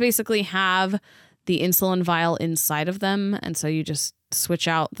pens basically have the insulin vial inside of them. And so you just switch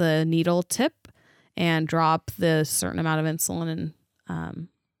out the needle tip and drop the certain amount of insulin and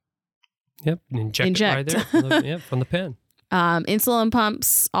inject it right there from the pen. Insulin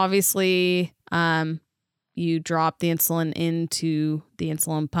pumps, obviously, you drop the insulin into the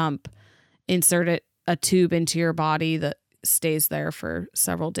insulin pump, insert a tube into your body that stays there for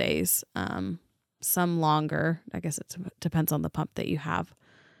several days, some longer. I guess it depends on the pump that you have.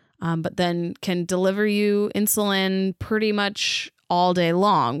 But then can deliver you insulin pretty much all day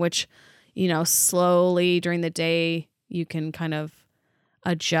long, which, slowly during the day, you can kind of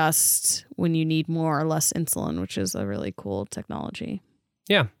adjust when you need more or less insulin, which is a really cool technology.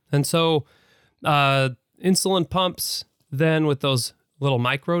 Yeah. And so insulin pumps then with those little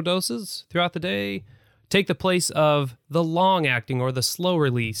micro doses throughout the day take the place of the long acting or the slow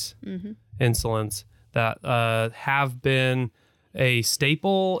release insulins that have been a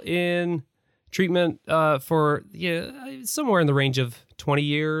staple in treatment for somewhere in the range of 20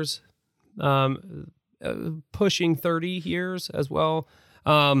 years, pushing 30 years as well.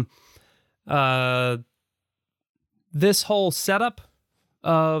 This whole setup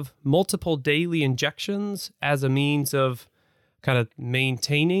of multiple daily injections as a means of kind of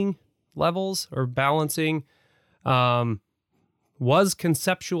maintaining levels or balancing was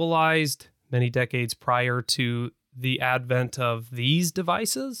conceptualized many decades prior to the advent of these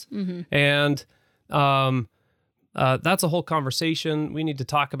devices. And that's a whole conversation. We need to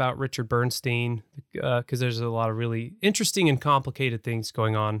talk about Richard Bernstein because there's a lot of really interesting and complicated things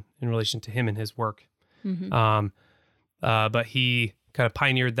going on in relation to him and his work. But he kind of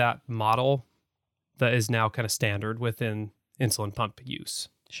pioneered that model that is now kind of standard within insulin pump use.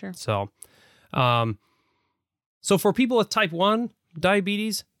 Sure. So for people with type 1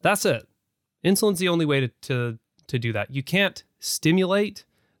 diabetes, that's it. Insulin's the only way to do that. You can't stimulate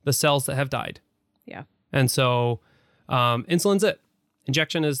the cells that have died. Yeah. And so insulin's it.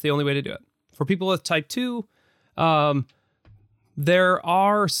 Injection is the only way to do it. For people with type 2, there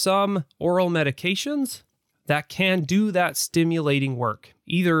are some oral medications that can do that stimulating work,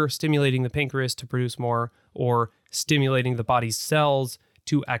 either stimulating the pancreas to produce more or stimulating the body's cells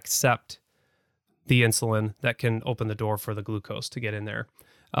to accept the insulin that can open the door for the glucose to get in there.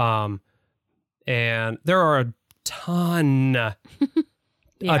 And there are a ton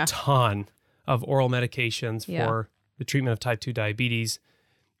of oral medications for the treatment of type 2 diabetes.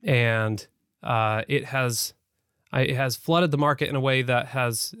 And it has flooded the market in a way that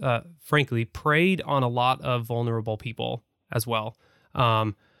has, frankly, preyed on a lot of vulnerable people as well.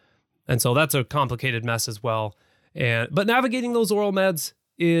 And so that's a complicated mess as well. But navigating those oral meds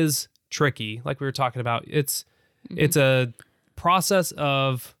is tricky. Like we were talking about, it's a process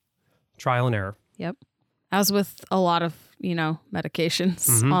of trial and error. Yep. As with a lot of,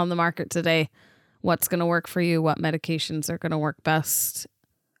 medications on the market today, what's going to work for you, what medications are going to work best.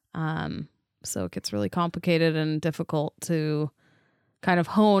 So it gets really complicated and difficult to kind of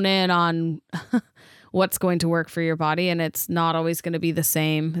hone in on what's going to work for your body. And it's not always going to be the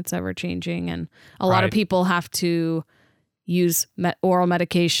same. It's ever changing. And a lot of people have to use oral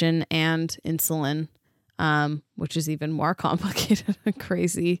medication and insulin, which is even more complicated and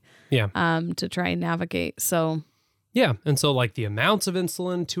crazy to try and navigate. So, yeah. And so like the amounts of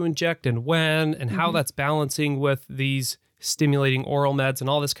insulin to inject and when and how that's balancing with these stimulating oral meds and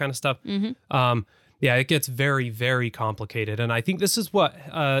all this kind of stuff. Yeah, it gets very, very complicated. And I think this is what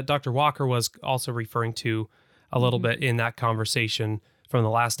Dr. Walker was also referring to a little bit in that conversation from the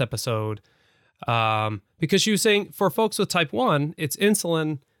last episode. Because she was saying for folks with type 1, it's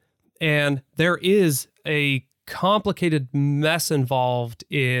insulin, and there is a complicated mess involved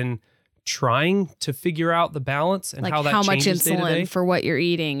in trying to figure out the balance and like how that how much changes day to day. insulin for what you're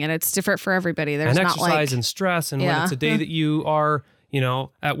eating. And it's different for everybody. There's and not exercise and stress. And when it's a day that you are,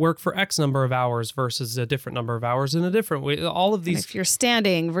 at work for X number of hours versus a different number of hours in a different way. All of these. And if you're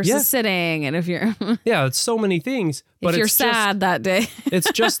standing versus sitting, and if you're yeah, it's so many things. But if you're it's sad that day,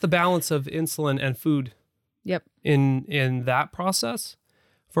 it's just the balance of insulin and food. Yep. In that process,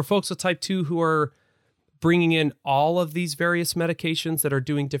 for folks with type 2 who are bringing in all of these various medications that are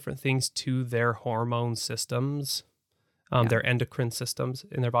doing different things to their hormone systems, their endocrine systems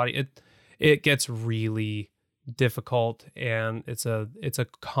in their body, it gets really difficult, and it's a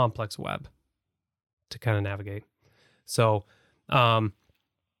complex web to kind of navigate. So, in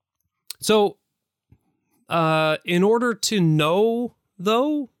order to know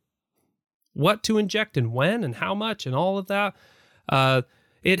though what to inject and when and how much and all of that,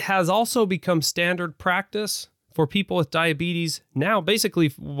 it has also become standard practice for people with diabetes now, basically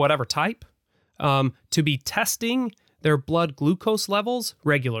whatever type, to be testing their blood glucose levels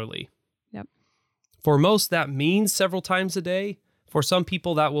regularly. Yep. For most, that means several times a day. For some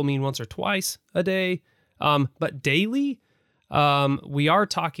people, that will mean once or twice a day. But daily, we are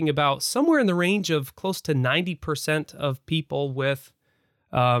talking about somewhere in the range of close to 90% of people with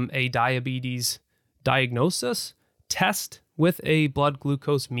a diabetes diagnosis test with a blood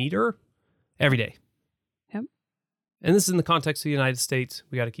glucose meter every day. Yep. And this is in the context of the United States.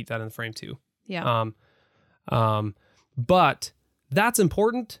 We got to keep that in the frame too. Yeah. But that's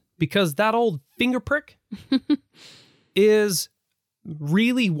important because that old finger prick is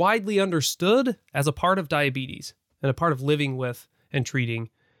really widely understood as a part of diabetes and a part of living with and treating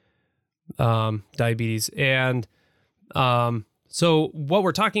diabetes. And so what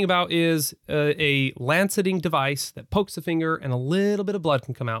we're talking about is a lanceting device that pokes the finger and a little bit of blood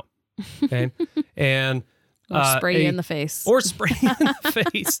can come out. Okay. And or spray you in the face. Or spray you in the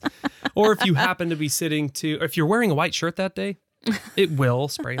face. Or if you happen to be or if you're wearing a white shirt that day, it will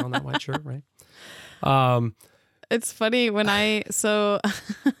spray on that white shirt, right? It's funny when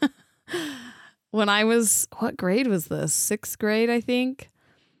when I was, what grade was this? 6th grade, I think.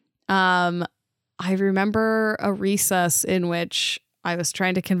 I remember a recess in which I was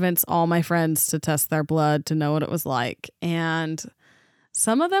trying to convince all my friends to test their blood to know what it was like. And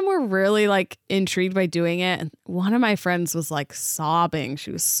some of them were really like intrigued by doing it. And one of my friends was like sobbing.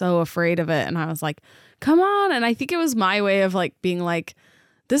 She was so afraid of it. And I was like, come on. And I think it was my way of like being like,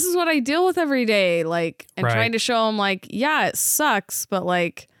 this is what I deal with every day. Like, and trying to show them like, yeah, it sucks. But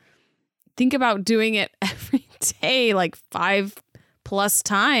like, think about doing it every day, like 5+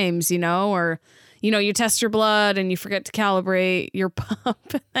 times, or, you test your blood and you forget to calibrate your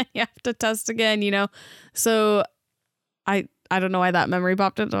pump and then you have to test again, So I don't know why that memory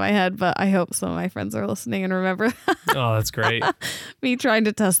popped into my head, but I hope some of my friends are listening and remember that. Oh, that's great. Me trying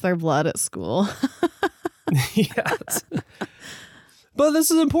to test their blood at school. Yes. But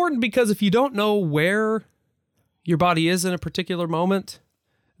this is important because if you don't know where your body is in a particular moment,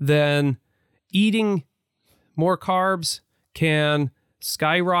 then eating more carbs can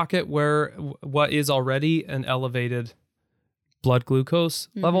skyrocket what is already an elevated blood glucose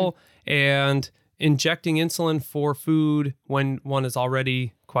level, and injecting insulin for food when one is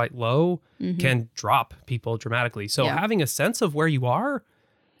already quite low can drop people dramatically. So having a sense of where you are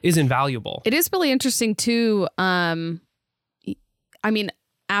is invaluable. It is really interesting too.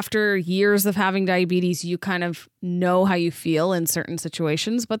 After years of having diabetes, you kind of know how you feel in certain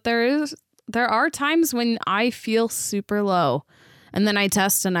situations, but there are times when I feel super low and then I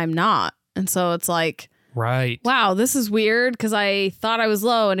test and I'm not. And so it's like, right. Wow, this is weird because I thought I was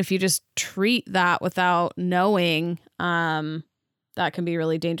low. And if you just treat that without knowing, that can be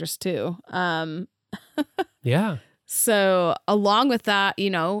really dangerous too. Yeah. So along with that,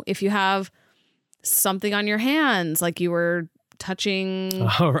 if you have something on your hands, like you were touching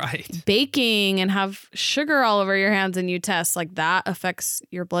baking and have sugar all over your hands and you test, like that affects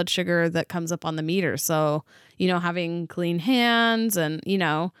your blood sugar that comes up on the meter. So, having clean hands and,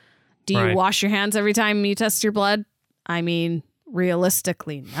 do you wash your hands every time you test your blood? I mean,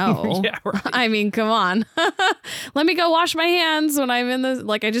 realistically, no. Yeah, right. I mean, come on. Let me go wash my hands when I'm in the,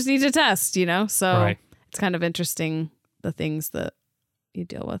 like, I just need to test, you know? So Right. it's kind of interesting, the things that you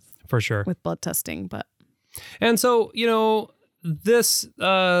deal with For sure. with blood testing. But And so, you know, this,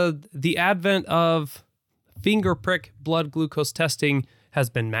 the advent of finger prick blood glucose testing has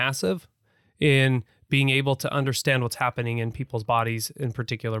been massive in being able to understand what's happening in people's bodies in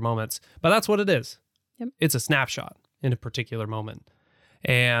particular moments. But that's what it is. Yep. It's a snapshot in a particular moment.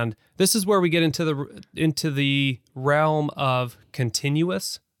 And this is where we get into the realm of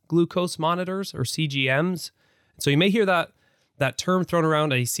continuous glucose monitors, or CGMs. So you may hear that term thrown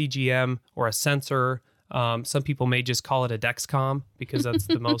around, a CGM or a sensor. Some people may just call it a Dexcom because that's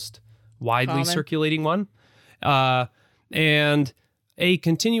the most widely Common. circulating one. And a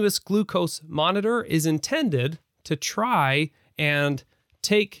continuous glucose monitor is intended to try and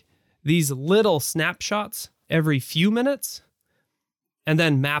take these little snapshots every few minutes and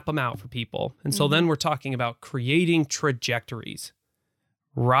then map them out for people. And so then we're talking about creating trajectories,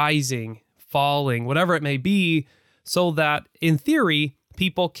 rising, falling, whatever it may be, so that in theory,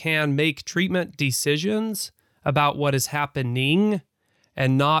 people can make treatment decisions about what is happening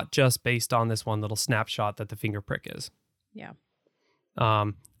and not just based on this one little snapshot that the finger prick is. yeah.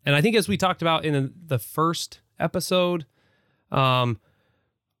 And I think as we talked about in the first episode, the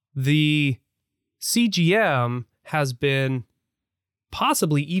CGM has been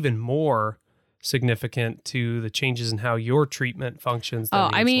possibly even more significant to the changes in how your treatment functions. Oh,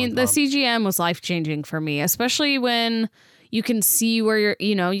 than I mean, the pump. CGM was life-changing for me, especially when you can see where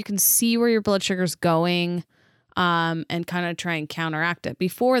you can see where your blood sugar's going, and kind of try and counteract it.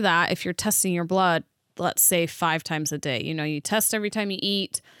 Before that, if you're testing your blood, let's say 5 times a day, you test every time you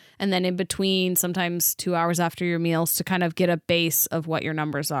eat, and then in between, sometimes 2 hours after your meals, to kind of get a base of what your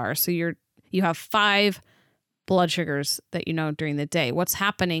numbers are. So you have 5 blood sugars that during the day. What's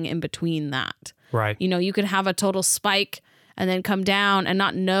happening in between that? Right. You could have a total spike and then come down and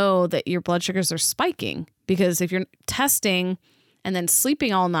not know that your blood sugars are spiking, because if you're testing and then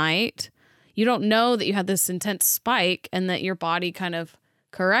sleeping all night, you don't know that you had this intense spike and that your body kind of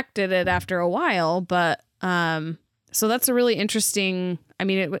corrected it after a while. But so that's a really interesting, I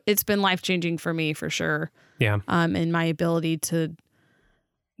mean, it's been life-changing for me for sure. Yeah. In my ability to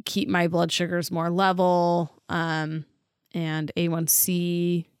keep my blood sugars more level, and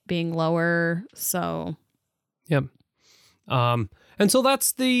A1C being lower. So Yep. And so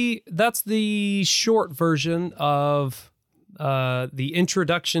that's the short version of the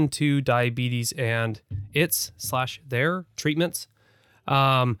introduction to diabetes and their treatments.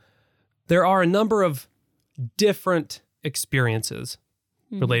 There are a number of different experiences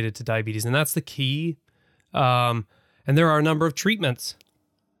related to diabetes, and that's the key. And there are a number of treatments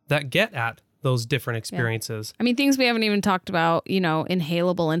that get at those different experiences. I mean, things we haven't even talked about,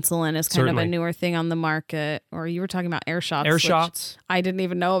 inhalable insulin is kind Certainly. of a newer thing on the market. Or you were talking about air shots. Air which shots. I didn't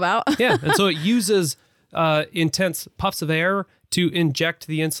even know about. Yeah. And so it uses intense puffs of air to inject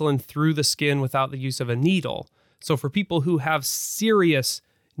the insulin through the skin without the use of a needle. So for people who have serious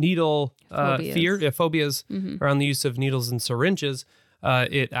needle phobias around the use of needles and syringes,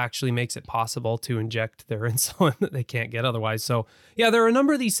 it actually makes it possible to inject their insulin that they can't get otherwise. So yeah, there are a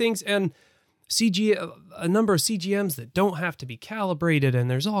number of these things, and a number of CGMs that don't have to be calibrated,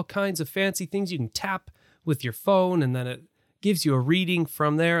 and there's all kinds of fancy things you can tap with your phone, and then it gives you a reading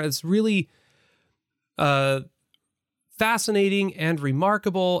from there. It's really fascinating and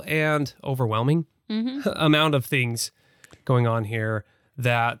remarkable and overwhelming amount of things going on here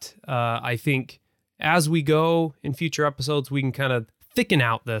that I think as we go in future episodes, we can kind of thicken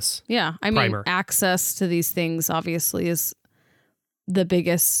out this. Yeah. I mean, primer. access to these things obviously is the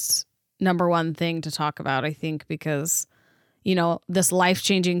biggest number one thing to talk about, I think, because, this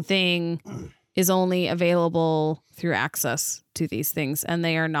life-changing thing is only available through access to these things, and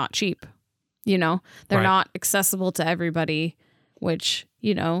they are not cheap. They're Right. not accessible to everybody, which,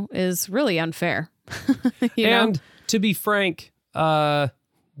 is really unfair. And to be frank,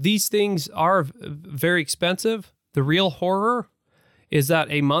 these things are very expensive. The real horror is that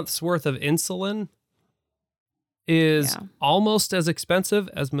a month's worth of insulin is almost as expensive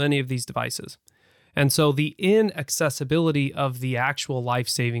as many of these devices. And so the inaccessibility of the actual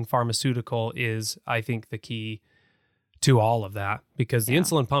life-saving pharmaceutical is, I think, the key to all of that, because the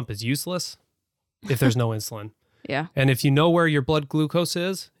insulin pump is useless if there's no insulin. Yeah. And if you know where your blood glucose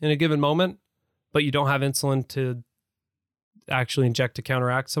is in a given moment, but you don't have insulin to actually inject to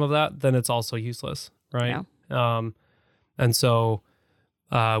counteract some of that, then it's also useless, right? Yeah. And so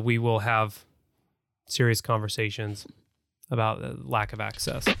we will have serious conversations about the lack of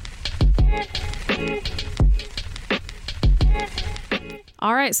access.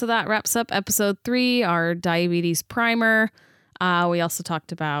 All right, so that wraps up episode 3, our diabetes primer. We also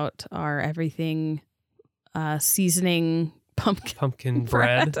talked about our everything seasoning pumpkin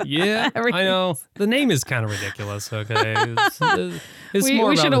bread. Yeah, I know. The name is kind of ridiculous, okay?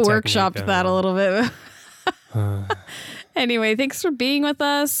 We should have workshopped that a little bit. Anyway, thanks for being with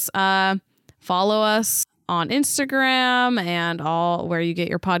us. Follow us on Instagram and all where you get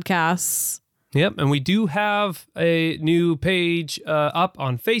your podcasts. Yep, and we do have a new page up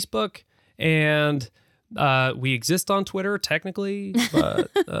on Facebook, and we exist on Twitter technically, but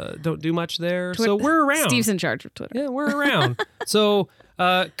don't do much there. So we're around. Steve's in charge of Twitter. Yeah, we're around. So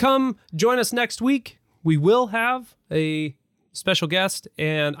come join us next week. We will have a special guest,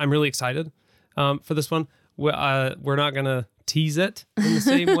 and I'm really excited for this one. We're not going to tease it in the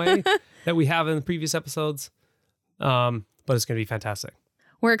same way that we have in the previous episodes, but it's going to be fantastic.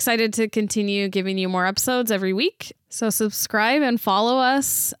 We're excited to continue giving you more episodes every week. So subscribe and follow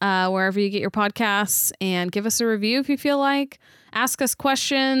us wherever you get your podcasts, and give us a review if you feel like. Ask us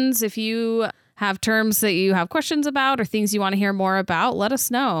questions. If you have terms that you have questions about or things you want to hear more about, let us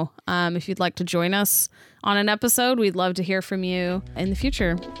know. If you'd like to join us on an episode, we'd love to hear from you in the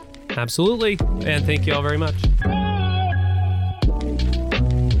future. Absolutely. And thank you all very much.